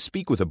health and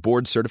speak with a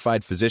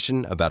board-certified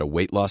physician about a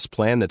weight loss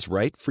plan that's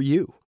right for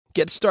you.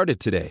 Get started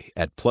today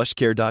at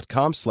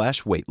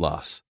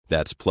plushcare.com/weightloss.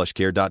 That's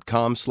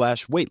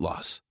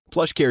plushcare.com/weightloss.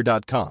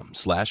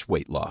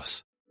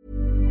 plushcare.com/weightloss.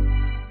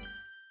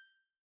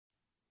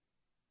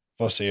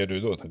 Vad säger du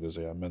då, tänkte jag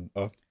säga. Men,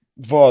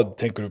 vad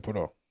tänker du på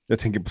då? Jag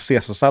tänker på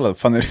caesarsallad.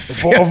 Fan, är det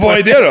och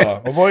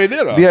vad är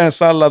det då? Det är en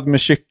sallad med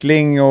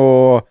kyckling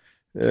och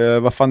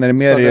vad fan är det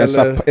mer?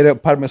 Är det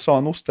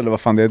parmesanost eller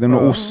vad fan det är? Det är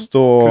någon ost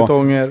och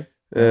krutonger.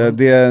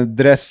 Det är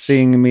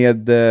dressing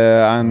med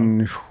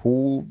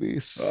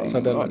ansjovis.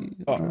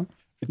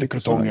 Lite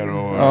krutonger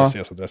och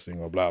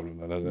caesardressing och bla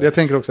bla bla. Jag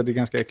tänker också att det är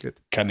ganska äckligt.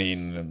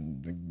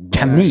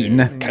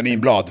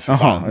 Kaninblad för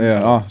fan.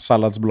 Ja,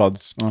 salladsblad.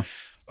 Ja.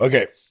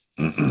 Okej.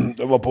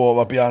 Jag var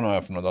på piano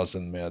här för några dagar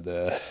sedan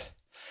med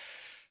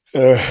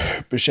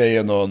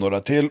tjejen och några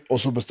till.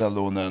 Och så beställde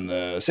hon en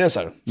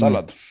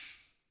caesarsallad.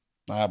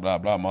 Bla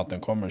bla, maten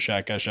kommer,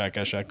 käka.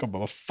 Bara,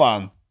 vad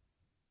fan?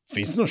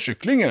 Finns det någon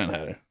kyckling i den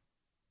här?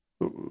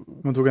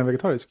 Man tog en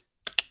vegetarisk.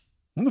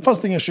 Det fanns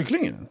det ingen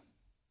kyckling i den.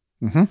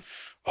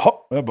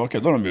 Ja, jag bara,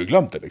 okej, då har de ju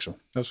glömt det liksom.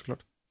 Ja, såklart.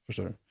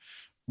 Förstår du?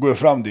 Går jag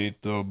fram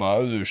dit och bara,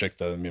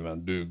 ursäkta min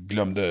vän, du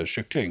glömde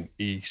kyckling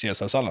i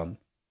caesarsalladen.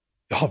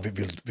 Ja,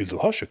 vill du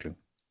ha kyckling?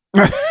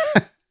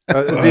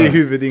 Det är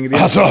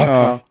huvudingrediensen.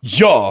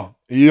 Alltså,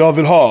 jag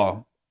vill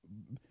ha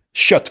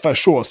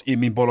köttfärssås i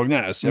min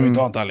bolognese. Jag vill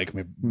inte ha en tallrik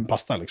med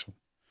pasta liksom.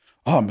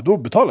 Ja, men då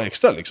betalar jag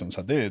extra liksom.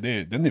 Så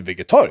den är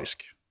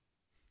vegetarisk.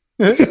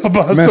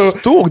 Bara, men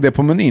stod det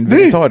på menyn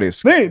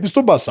vegetarisk? Nej, det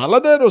står bara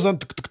sallader och sen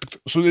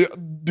så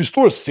det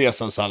står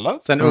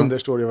caesarsallad. Sen under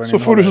står det vad så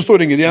får du så står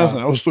det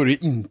ingredienserna och så står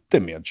det inte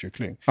med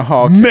kyckling.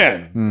 Aha, okay.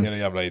 Men era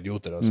jävla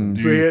idioter alltså.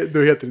 Då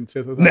heter det inte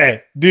caesarsallad.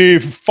 Nej, det är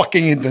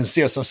fucking inte en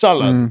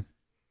caesarsallad.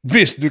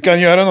 Visst, du kan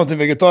göra något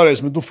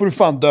vegetariskt, men då får du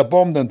fan döpa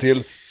om den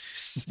till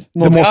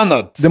något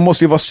annat. Det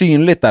måste ju vara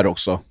synligt där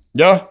också.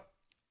 Ja.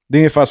 Det är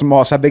ungefär som att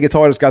ha så här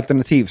vegetariska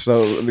alternativ,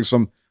 så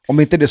liksom Om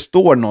inte det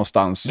står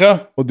någonstans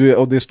och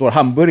det står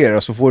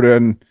hamburgare så får du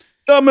en...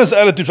 Ja, men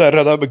eller typ så här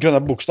röda, gröna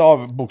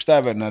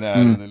bokstäver när det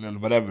är, eller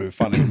whatever, hur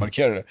fan du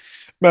markerar det.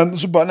 Men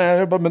så bara, nej,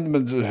 jag bara,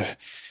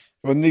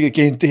 men det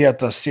kan inte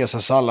heta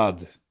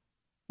caesarsallad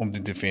om det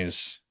inte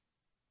finns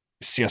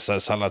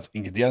caesarsallads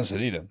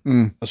ingredienser i den.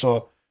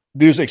 Alltså,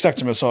 det är ju så exakt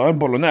som jag sa, en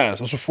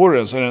bolognese, och så får du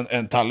den, så är det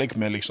en tallrik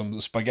med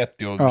liksom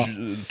spaghetti och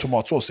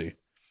tomatsås i.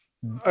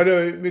 Ja, det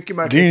är mycket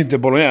märkligt. Det är inte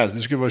bolognese,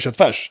 det skulle vara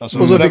köttfärs. Alltså,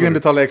 och så fick ni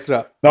betala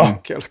extra.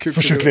 Ja,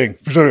 för kyckling,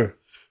 förstår du?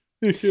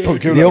 Det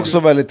är också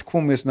väldigt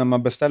komiskt när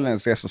man beställer en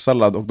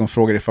caesarsallad och de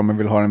frågar ifall man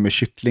vill ha den med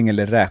kyckling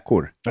eller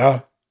räkor. Ja,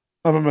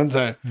 men så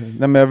här.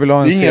 Nej, men jag vill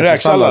ha en det är ingen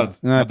räksallad.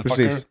 Nej,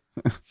 precis.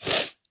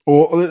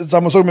 Och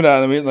samma sak med det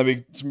här när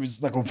vi som vi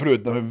snackade om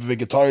förut, när vi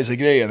vegetariska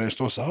grejer, när det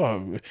står så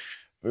här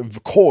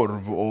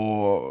korv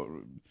och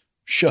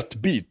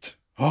köttbit.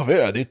 Ja, vad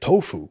är det? Det är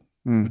tofu.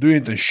 Du är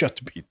inte en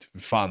köttbit,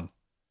 fan.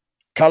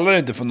 Kallar det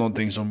inte för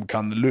någonting som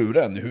kan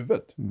lura en i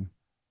huvudet.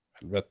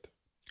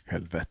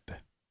 Helvete.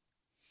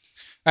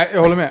 Nej,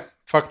 jag håller med.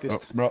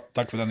 Faktiskt. Ja, bra,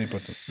 tack för den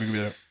inputen. Vi går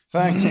vidare.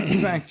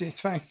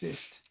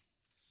 Faktiskt.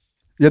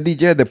 Jag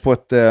DJade på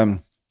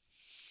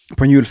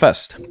en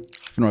julfest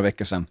för några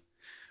veckor sedan.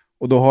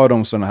 Och då har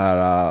de såna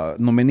här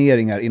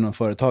nomineringar inom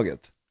företaget.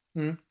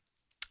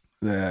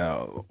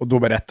 Och då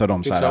berättar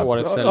de så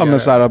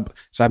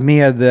här,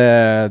 med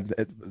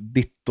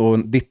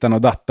dittan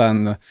och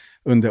dattan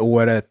under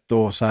året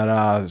och så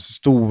här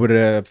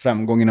stor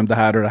framgång inom det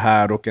här och det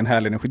här och en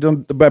härlig energi.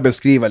 De börjar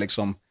beskriva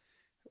liksom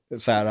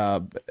så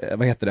här,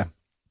 vad heter det?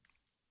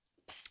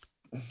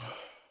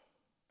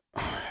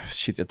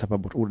 Shit, jag tappar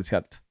bort ordet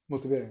helt.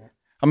 Motiveringar.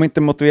 Ja, men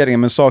inte motiveringar,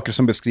 men saker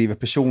som beskriver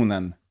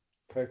personen.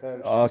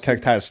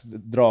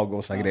 Karaktärsdrag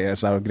och så här grejer,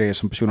 så här, och grejer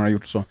som personen har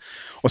gjort och så.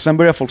 Och sen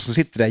börjar folk som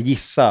sitter där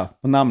gissa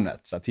på namnet.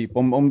 Så här, typ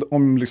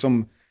om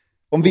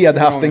vi hade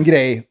haft en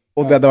grej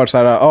och det hade varit så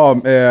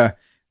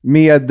här,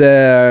 med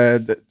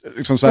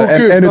liksom så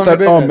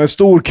här, en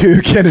stor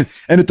kuk,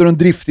 en av de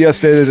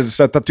driftigaste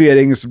så här,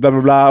 tatuerings bla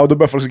bla bla, och då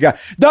börjar folk säga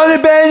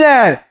Daniel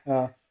Beiner!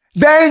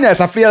 Beiner!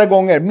 Så här, flera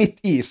gånger, mitt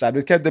i så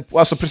här,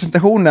 alltså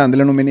presentationen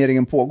eller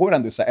nomineringen pågår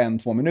ändå så här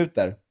 1-2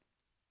 minuter.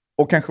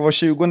 Och kanske var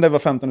 20 var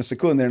 15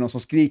 sekunder är det någon som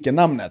skriker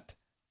namnet.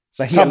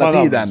 Så här,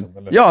 hela tiden.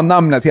 Namn, ja,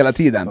 namnet hela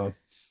tiden. Ja.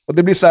 Och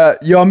det blir så här,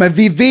 ja men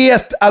vi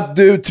vet att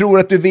du tror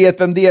att du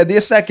vet vem det är. Det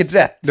är säkert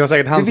rätt. Det var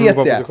säkert han som var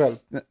på sig själv.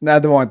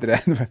 Nej, det var inte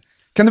det.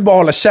 Kan du bara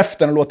hålla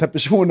käften och låta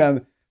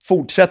personen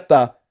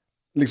fortsätta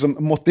liksom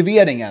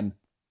motiveringen?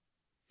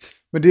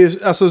 Men det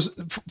är alltså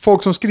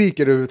folk som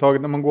skriker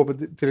överhuvudtaget när man går på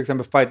till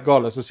exempel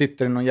fightgala, så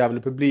sitter det någon jävel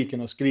i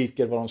publiken och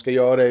skriker vad de ska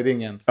göra i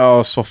ringen.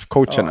 Ja,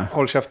 softcoacherna. Ja,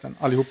 håll käften,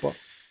 allihopa.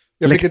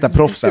 Jag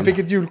fick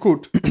ett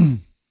julkort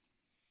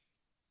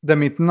där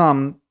mitt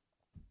namn,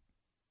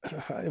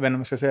 jag vet inte om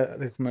jag ska säga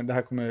det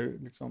här kommer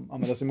liksom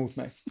användas emot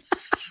mig.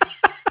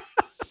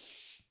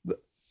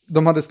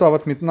 De hade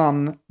stavat mitt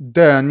namn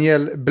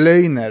Daniel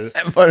Blöjner.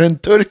 Var det en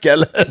turk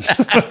eller?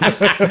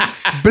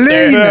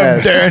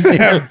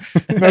 Blöjner!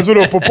 Men så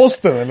då på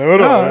posten eller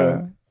vadå?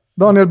 Ja,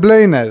 Daniel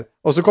Blöjner.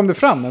 Och så kom det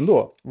fram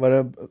ändå. Var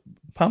det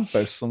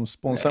Pampers som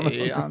sponsrade?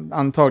 Nej,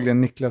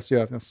 antagligen Niklas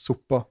gör att jag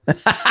sopa.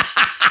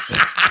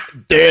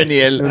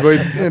 Daniel! Det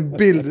var en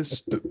bild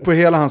på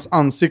hela hans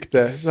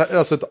ansikte.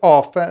 Alltså ett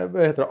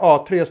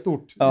A3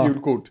 stort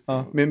julkort.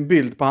 Med en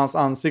bild på hans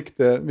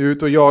ansikte. Vi var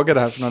ute och jagade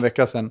här för några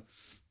veckor sedan.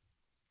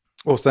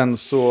 Och sen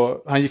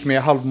så, han gick med i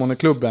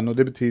halvmåneklubben, och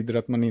det betyder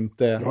att man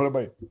inte...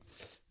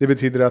 Det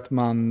betyder att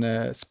man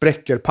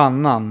spräcker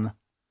pannan.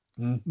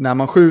 När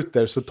man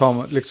skjuter så tar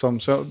man liksom,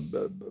 så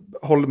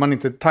håller man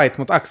inte tight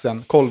mot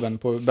axeln, kolven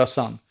på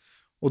bössan.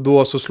 Och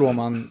då så slår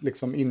man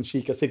liksom in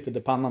kikarsiktet i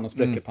pannan och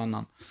spräcker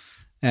pannan.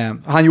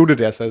 Han gjorde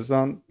det så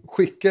han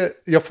skickade,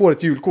 jag får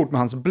ett julkort med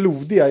hans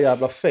blodiga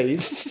jävla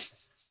face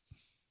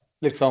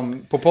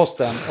liksom på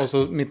posten, och så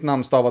mitt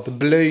namn stavat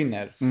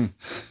Blöjner.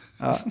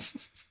 Ja.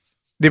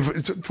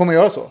 Får man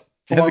göra så?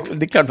 Det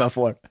är klart man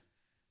får.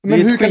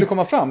 Men hur kan du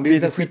komma fram? Det är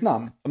inte ens mitt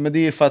namn. Men det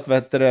är ju för att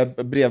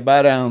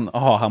brevbäraren,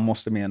 han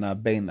måste mena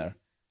Beiner.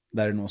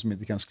 Där är det någon som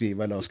inte kan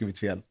skriva eller har skrivit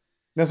fel.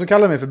 Den som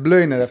kallar mig för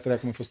Blöjner efter det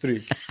här kommer få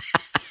stryk.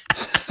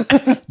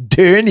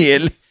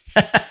 Daniel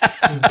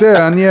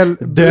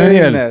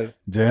Blöjner.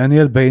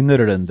 Daniel Beiner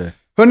är den där.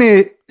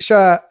 Hörrni,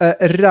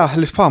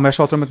 kära, fan jag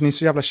tjatar om att ni är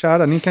så jävla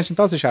kära. Ni kanske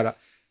inte alls är kära.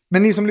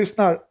 Men ni som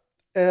lyssnar,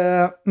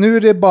 nu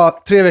är det bara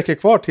 3 veckor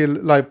kvar till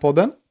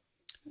livepodden.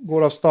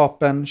 Går av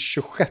stapeln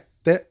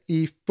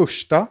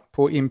 26/1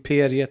 på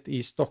Imperiet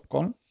i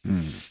Stockholm.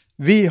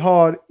 Vi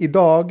har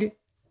idag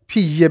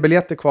 10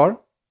 biljetter kvar.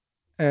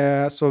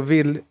 Så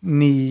vill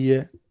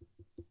ni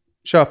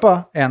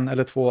köpa 1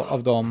 eller 2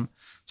 av dem,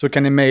 så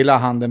kan ni mejla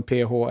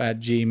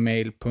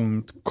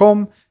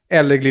handenph@gmail.com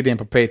eller glida in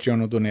på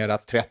Patreon och donera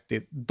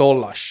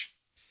 $30.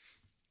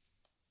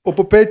 Och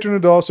på Patreon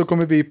idag så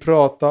kommer vi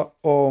prata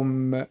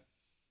om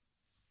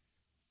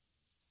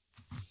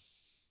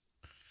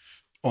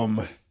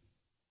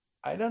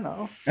I don't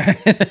know.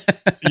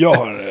 Jag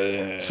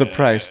har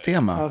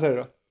surprise-tema. Vad säger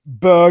du då?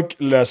 bög,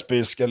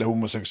 lesbisk eller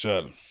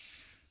homosexuell.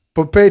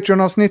 På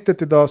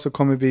Patreon-avsnittet idag så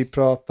kommer vi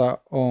prata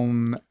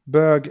om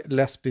bög,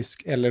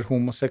 lesbisk eller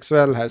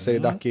homosexuell här, säger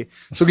Ducky.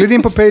 Så glid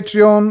in på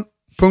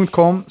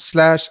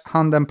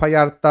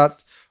patreon.com/handenpahjärtat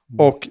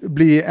och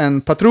bli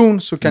en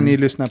patron så kan ni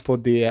lyssna på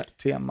det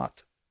temat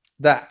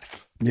där.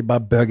 Ni bara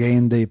böga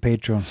in det i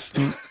Patreon.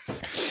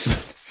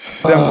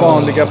 Den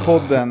vanliga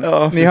podden.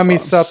 Ni har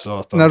missat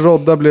när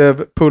Rodda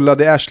blev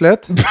pullad i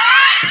arslet.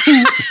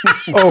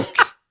 Och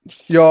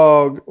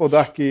jag och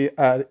Ducky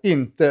är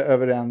inte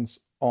överens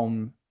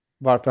om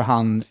varför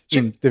han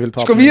inte vill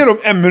ta. Ska vi ge dem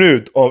en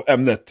minut av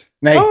ämnet?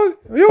 Nej.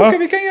 Ja,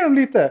 vi kan ge dem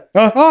lite.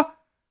 Ja.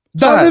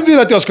 Danne vill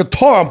att jag ska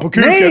ta honom på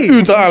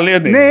kuken utan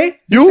anledning.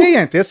 Nej, det säger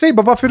jag inte. Jag säger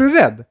bara varför är du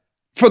rädd?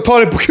 För att ta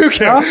det på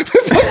kuken? Ja.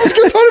 Varför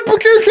ska jag ta det på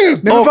kuken?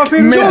 Nej, och varför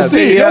är du med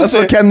rädd? det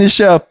så kan ni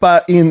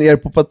köpa in er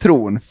på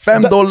Patron.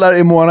 $5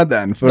 i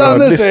månaden för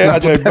Danne att säger lyssna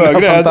att på jag är denna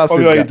bögrädd om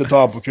fantastiska. jag inte tar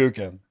honom på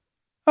kuken.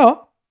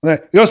 Ja.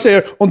 Nej, jag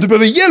säger, om du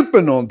behöver hjälp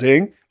med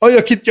någonting,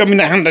 jag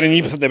mina händer i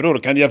nipset, bror,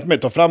 kan du hjälpa mig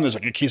att ta fram det så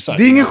jag kan kissa?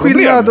 Det är ingen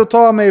skillnad att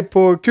ta mig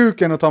på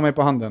kuken och ta mig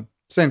på handen.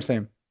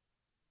 Same.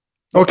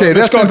 Okej,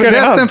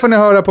 resten får ni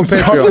höra på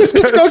Patreon.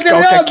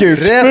 Skaka kuk.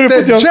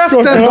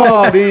 Käften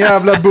då, din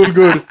jävla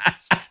bulgur.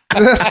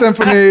 Resten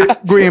får ni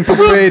gå in på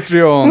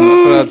Patreon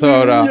för att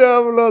höra.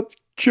 Jävla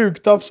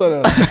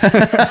kuktafsare.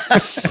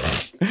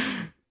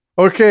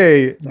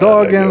 Okej,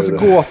 dagens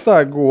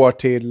gåta går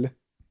till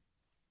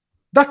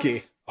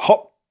Ducky.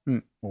 Ja.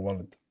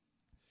 Ovanligt.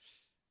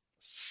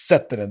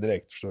 Sätter den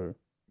direkt, förstår du.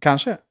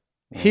 Kanske.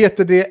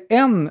 Heter det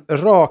en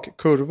rak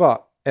kurva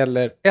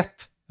eller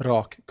ett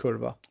rak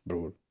kurva?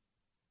 Bror.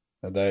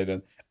 Det där är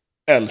den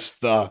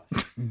äldsta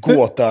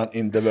gåtan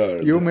in the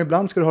world. Jo, men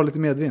ibland ska du ha lite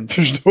medvind.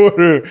 Förstår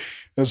du?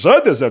 Jag sa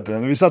att jag sätter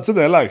den. Vi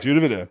satsade en like, gjorde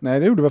vi det? Nej,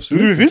 det gjorde vi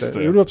absolut inte. Visst det?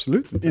 Det gjorde vi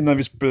absolut inte. Innan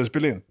vi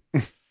spelade in.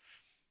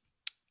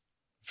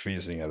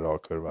 Finns ingen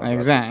rak kurva.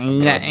 Exakt.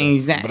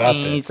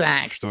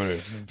 Förstår du?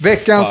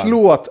 Veckans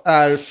låt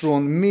är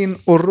från min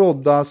och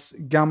Roddas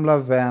gamla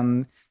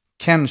vän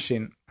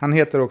Kenshin. Han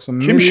heter också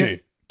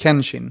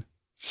Kenshin.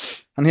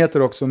 Han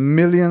heter också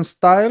Million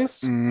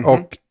Styles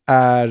och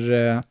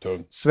är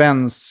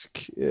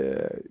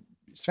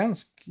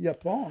svensk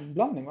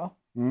japan-blandning, va?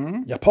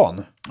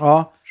 Japan?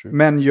 Ja,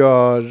 men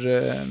gör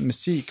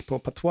musik på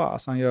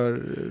patois. Han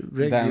gör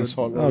reggae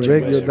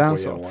och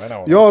dancehall.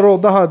 Jag och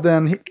Rodda hade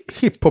en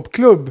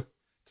hiphopklubb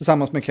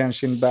tillsammans med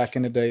Kenshin back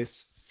in the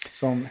days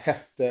som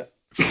hette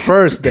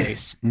First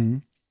Days.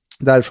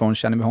 Därifrån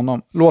känner vi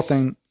honom.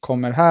 Låten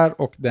kommer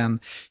här och den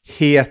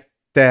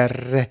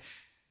heter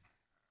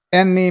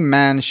Any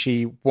Man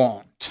She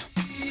Want.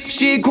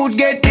 She could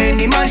get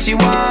any man she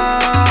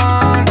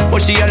want,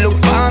 but she a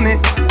look for me.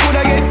 Could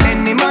I get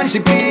any man she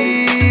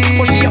please,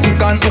 but she a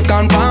hook on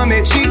for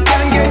me. She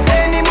can get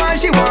any man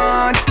she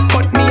want,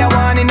 but me a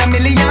one in a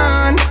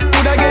million.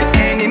 Could I get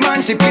any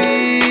man she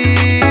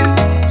please,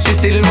 she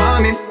still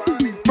want me.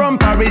 From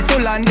Paris to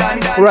London.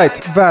 All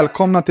right,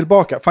 välkomna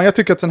tillbaka. Fan, jag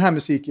tycker att sån här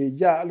musik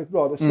är jävligt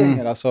bra. Det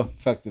svänger alltså.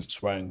 Faktiskt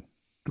swang.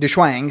 Det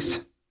swangs.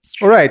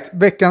 All right,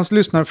 veckans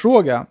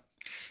lyssnarfråga.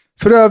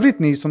 För övrigt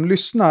ni som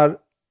lyssnar,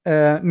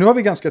 nu har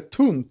vi ganska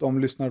tunt om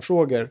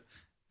lyssnarfrågor.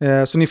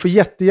 Så ni får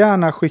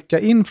jättegärna skicka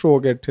in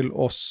frågor till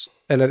oss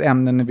eller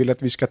ämnen ni vill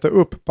att vi ska ta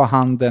upp på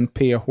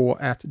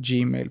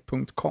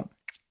handenph@gmail.com.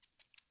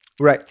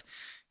 Right.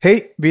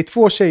 Hej, vi är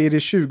två tjejer i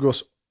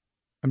 20-års...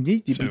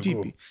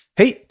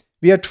 Hej,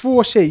 vi är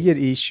två tjejer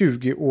i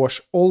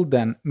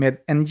 20-årsåldern med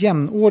en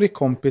jämnårig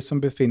kompis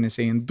som befinner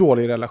sig i en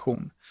dålig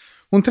relation.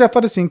 Hon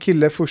träffade sin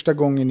kille första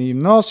gången i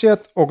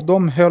gymnasiet och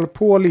de höll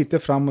på lite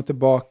fram och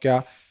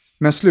tillbaka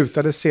men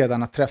slutade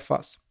sedan att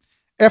träffas.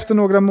 Efter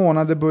några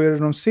månader började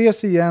de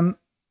ses igen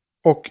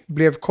och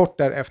blev kort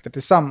därefter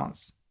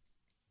tillsammans.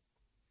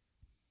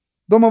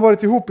 De har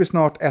varit ihop i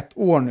snart 1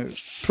 år nu.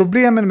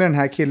 Problemen med den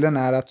här killen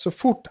är att så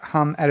fort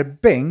han är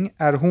bäng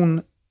är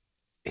hon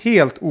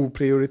helt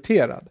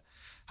oprioriterad.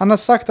 Han har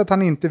sagt att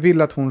han inte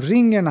vill att hon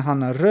ringer när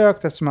han har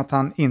rökt eftersom att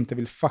han inte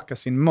vill fucka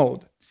sin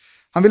mode.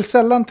 Han vill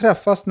sällan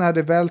träffas, när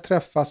det väl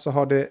träffas så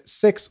har det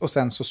sex och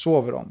sen så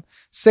sover de.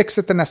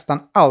 Sexet är nästan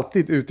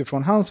alltid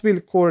utifrån hans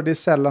villkor och det är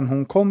sällan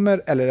hon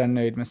kommer eller är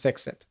nöjd med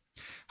sexet.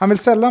 Han vill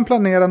sällan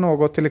planera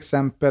något, till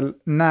exempel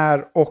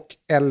när och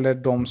eller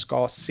de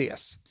ska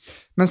ses.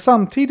 Men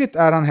samtidigt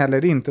är han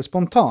heller inte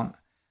spontan.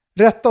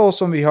 Rätta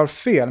oss om vi har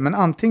fel, men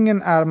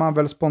antingen är man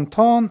väl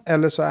spontan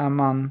eller så är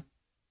man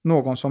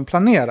någon som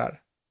planerar.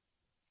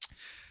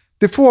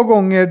 De få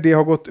gånger de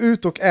har gått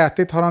ut och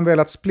ätit har han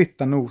velat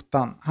splitta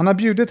notan. Han har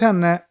bjudit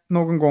henne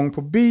någon gång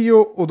på bio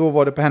och då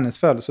var det på hennes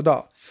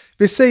födelsedag.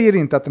 Vi säger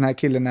inte att den här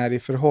killen är i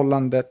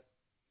förhållandet.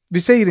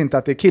 Vi säger inte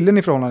att det är killen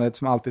i förhållandet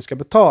som alltid ska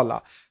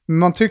betala. Men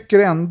man tycker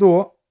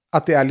ändå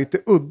att det är lite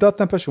udda att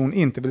en person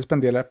inte vill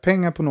spendera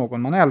pengar på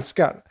någon man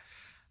älskar.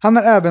 Han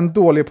är även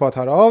dålig på att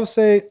höra av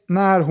sig.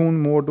 När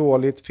hon mår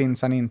dåligt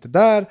finns han inte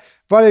där.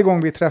 Varje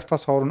gång vi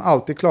träffas har hon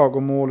alltid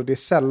klagomål och det är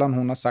sällan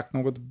hon har sagt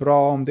något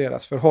bra om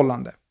deras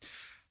förhållande.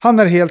 Han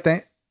är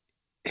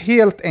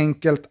helt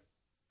enkelt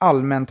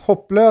allmänt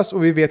hopplös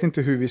och vi vet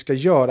inte hur vi ska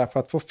göra för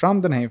att få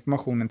fram den här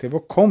informationen till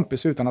vår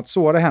kompis utan att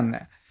såra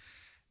henne.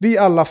 Vi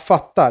alla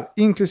fattar,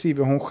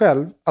 inklusive hon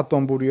själv, att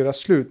de borde göra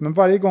slut. Men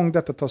varje gång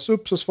detta tas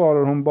upp så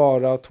svarar hon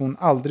bara att hon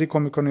aldrig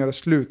kommer kunna göra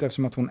slut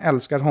eftersom att hon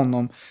älskar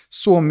honom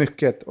så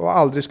mycket och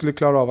aldrig skulle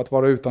klara av att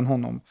vara utan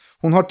honom.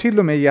 Hon har till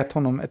och med gett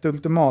honom ett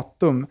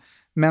ultimatum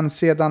men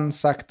sedan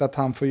sagt att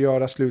han får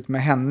göra slut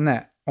med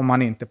henne om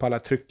han inte pallar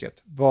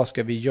trycket. Vad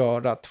ska vi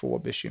göra, 2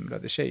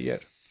 bekymrade tjejer?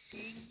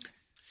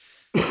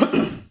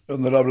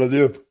 Jag rabblade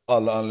ju upp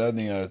alla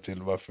anledningar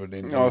till varför det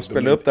inte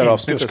spela upp det här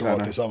avsnittet ska vara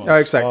här. tillsammans. Ja,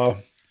 exakt.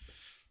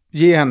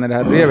 Ge henne det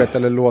här brevet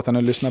eller låt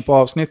henne lyssna på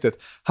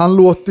avsnittet. Han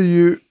låter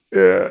ju...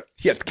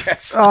 Helt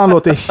keff. Han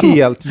låter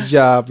helt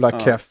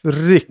jävla keff.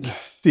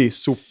 Riktig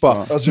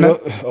sopa. Alltså,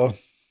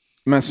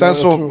 Men sen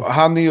så,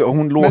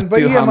 hon låter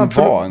ju han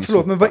vara en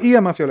Förlåt, men vad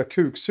är man för jävla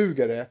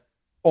kuksugare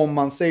om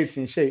man säger till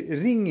sin tjej,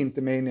 ring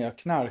inte mig när jag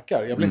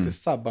knarkar. Jag vill inte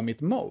sabba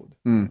mitt mode.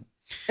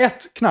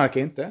 1, knarka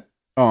inte.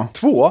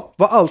 2,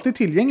 var alltid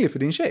tillgänglig för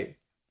din tjej.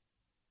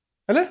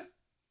 Eller?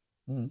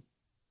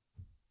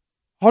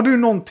 Har du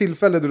någon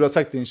tillfälle då du har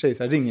sagt till din tjej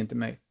så här, ring inte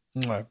mig?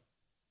 Nej.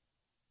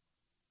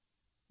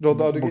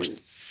 Rodda?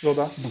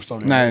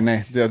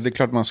 Nej, det är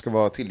klart man ska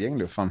vara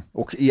tillgänglig. Fan.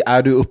 Och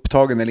är du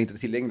upptagen eller inte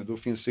tillgänglig, då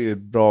finns det ju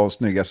bra och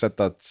snygga sätt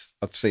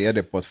att säga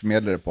det på, att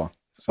förmedla det på.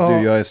 Så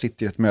jag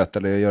sitter i ett möte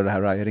eller jag gör det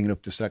här, jag ringer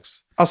upp dig strax.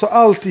 Alltså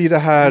allt i det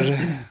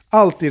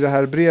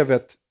här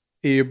brevet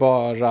är ju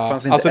bara...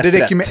 Alltså det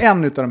räcker med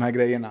en av de här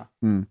grejerna.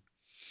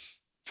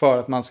 För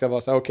att man ska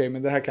vara så här, okej,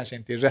 men det här kanske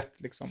inte är rätt.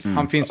 Liksom.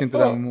 Han finns inte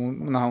där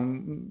när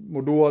han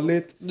mår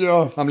dåligt.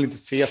 Ja. Han vill inte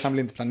ses, han vill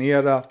inte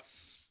planera.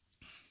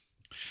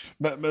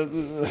 Men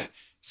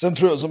sen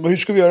tror jag, hur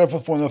ska vi göra för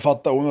att få henne att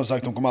fatta? Hon har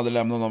sagt att hon kommer aldrig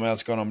lämna honom, jag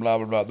älskar honom, bla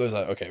bla bla. Då är det så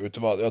här, okej, vet du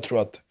vad? Jag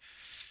tror att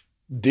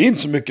det är inte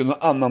så mycket någon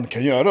annan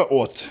kan göra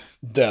åt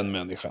den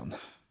människan.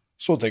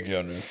 Så tänker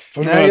jag nu.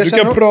 Du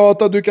kan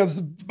prata, du kan...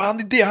 Han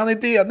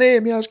är det,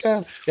 nej men jag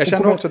ska... Jag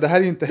känner också, det här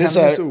är ju inte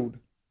hennes ord.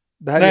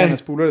 Det här är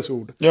hennes polares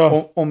ord.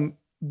 Ja. Om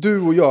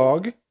du och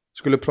jag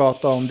skulle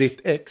prata om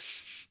ditt ex,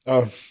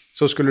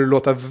 så skulle det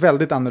låta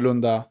väldigt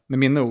annorlunda med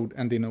mina ord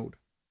än dina ord.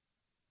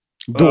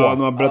 Då, när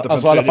man berättar för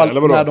alltså i alla fall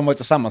när de var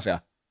tillsammans, ja.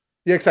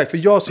 Ja, exakt, för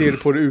jag ser det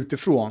på det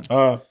utifrån.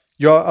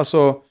 Jag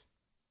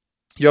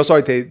sa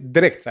ju till dig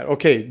direkt så här,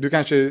 okej, du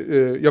kanske,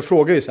 jag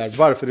frågar ju så här,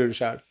 varför är du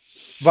kär?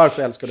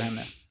 Varför älskar du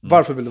henne?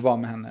 Varför vill du vara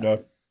med henne?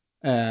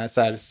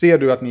 Så här, ser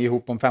du att ni är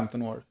ihop om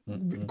 15 år?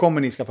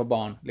 Kommer ni skaffa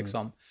barn?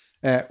 Liksom?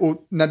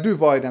 Och när du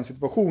var i den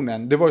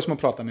situationen, det var ju som att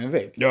prata med en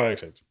vägg. Ja,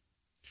 exakt.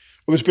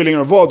 Och det spelar ingen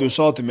roll vad du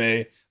sa till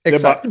mig,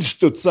 det bara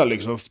studsar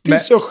liksom,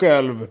 tills jag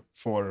själv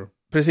får...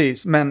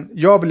 Precis, men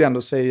jag vill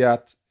ändå säga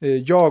att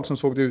jag som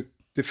såg det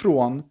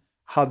utifrån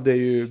hade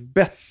ju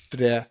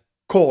bättre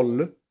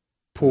koll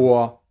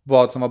på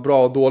vad som var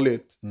bra och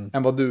dåligt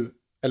än vad du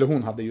eller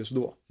hon hade just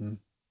då.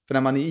 För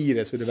när man är i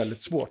det så är det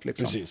väldigt svårt.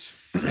 Liksom. Precis.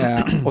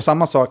 Och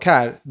samma sak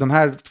här, de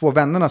här 2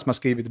 vännerna som har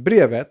skrivit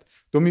brevet,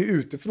 de är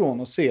utifrån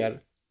och ser.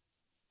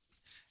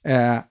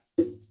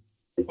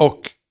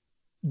 Och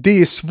det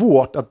är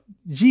svårt att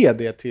ge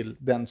det till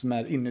den som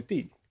är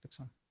inuti.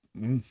 Liksom.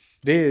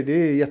 Det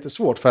är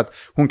jättesvårt för att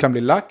hon kan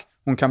bli lack,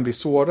 hon kan bli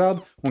sårad,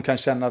 hon kan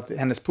känna att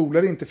hennes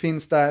polare inte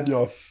finns där.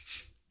 Ja.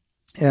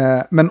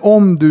 Men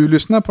om du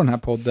lyssnar på den här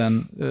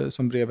podden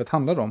som brevet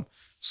handlar om,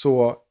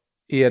 så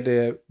är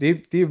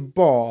det är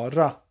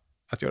bara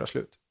att göra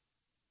slut.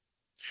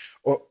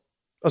 Och,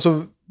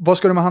 alltså, vad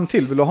ska du med han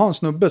till? Vill du ha en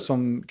snubbe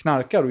som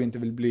knarkar och inte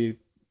vill bli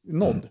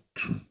nådd?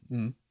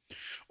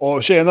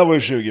 Och tjejerna var ju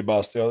 20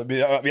 bast.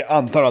 Vi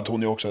antar att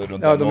hon är också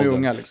runt de är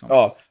unga liksom.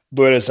 Ja,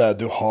 då är det så här,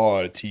 du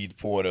har tid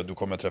på det, du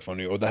kommer att träffa en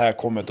ny. Och det här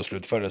kommer ta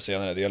slut förr eller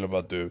senare. Det gäller bara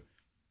att du...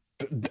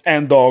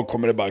 En dag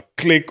kommer det bara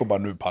klick och bara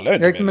nu pallar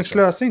jag inte. Men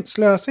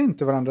slösa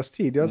inte varandras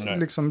tid. Jag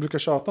liksom brukar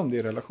tjata om det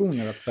i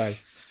relationer. Att så här,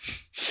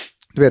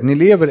 du vet, ni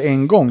lever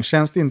en gång.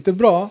 Känns det inte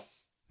bra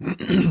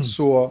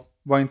så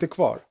var inte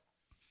kvar.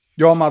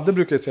 Jag och Madde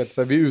brukar säga att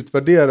så här, vi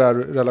utvärderar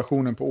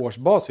relationen på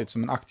årsbasis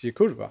som en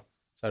aktiekurva.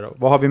 Så här,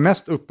 vad har vi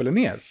mest upp eller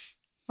ner?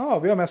 Ja,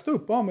 vi har mest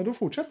upp. Ja, men då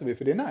fortsätter vi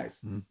för det är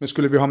nice. Men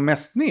skulle vi ha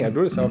mest ner, då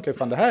är det så här, okej,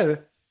 fan det här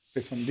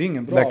liksom, det är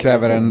ingen bra. Det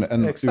kräver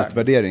en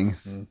utvärdering.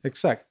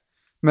 Exakt.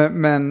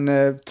 Men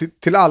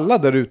till alla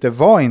där ute,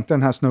 var inte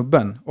den här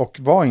snubben och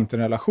var inte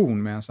en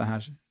relation med en sån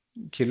här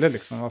kille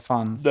liksom, vad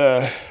fan.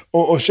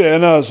 Och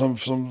tjejerna som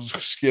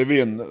skrev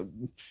in,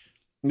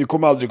 ni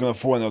kommer aldrig kunna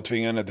få henne att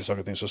tvinga henne till saker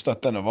och ting, så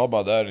stötta henne, var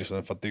bara där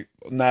liksom, för att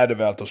när det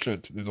väl tar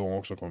slut, det är då hon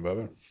också kommer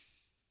behöva.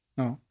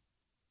 Ja.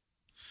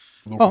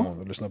 Och då kommer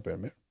hon att lyssna på er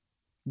mer.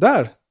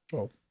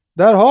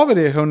 Där har vi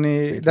det,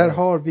 hörni. Där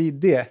har vi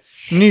det.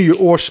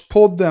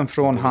 Nyårspodden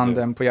från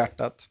Handen på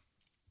hjärtat.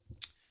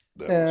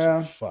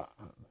 Fan.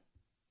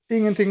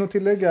 Ingenting att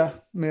tillägga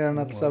mer än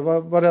att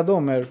var rädda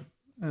om er.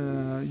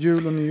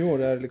 Jul och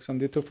nyår är liksom,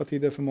 det är tuffa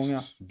tider för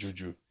många.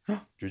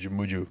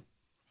 Juju.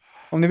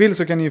 Om ni vill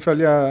så kan ni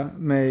följa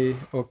mig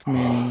och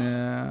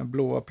min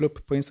blåa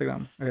plupp på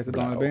Instagram. Jag heter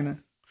Daniel Beiner.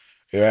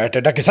 Jag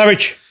heter Daki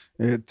Savage.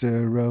 Jag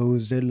heter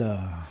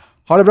Rosilla.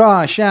 Ha det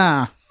bra,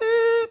 tja!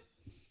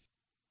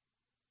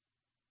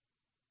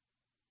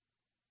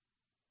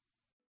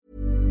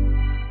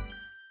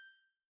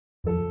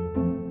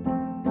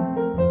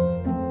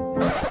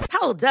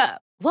 Hold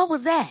up. What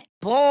was that?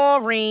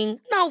 Boring.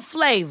 No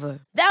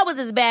flavor. That was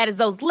as bad as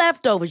those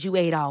leftovers you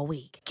ate all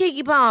week.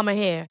 Keke Palmer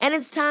here, and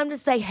it's time to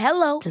say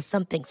hello to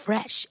something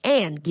fresh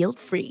and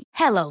guilt-free.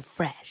 Hello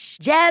Fresh.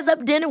 Jazz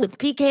up dinner with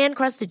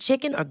pecan-crusted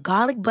chicken or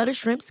garlic butter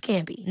shrimp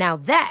scampi. Now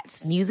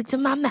that's music to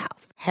my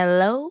mouth.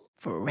 Hello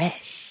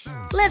Fresh.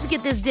 Let's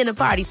get this dinner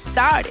party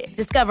started.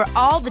 Discover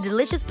all the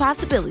delicious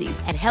possibilities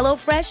at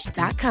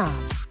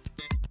hellofresh.com.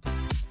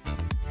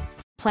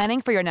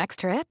 Planning for your next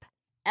trip?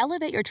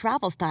 Elevate your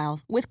travel style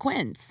with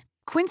Quince.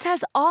 Quince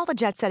has all the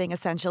jet-setting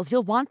essentials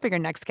you'll want for your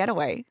next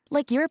getaway,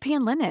 like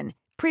European linen,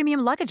 premium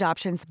luggage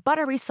options,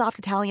 buttery soft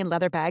Italian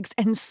leather bags,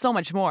 and so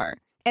much more.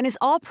 And is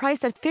all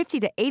priced at 50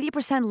 to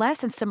 80% less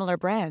than similar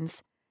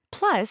brands.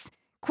 Plus,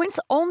 Quince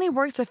only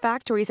works with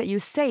factories that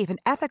use safe and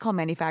ethical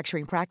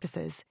manufacturing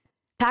practices.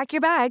 Pack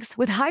your bags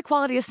with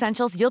high-quality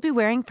essentials you'll be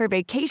wearing for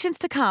vacations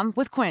to come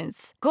with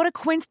Quince. Go to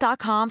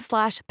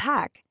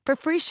quince.com/pack for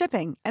free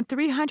shipping and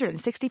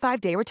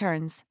 365-day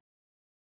returns.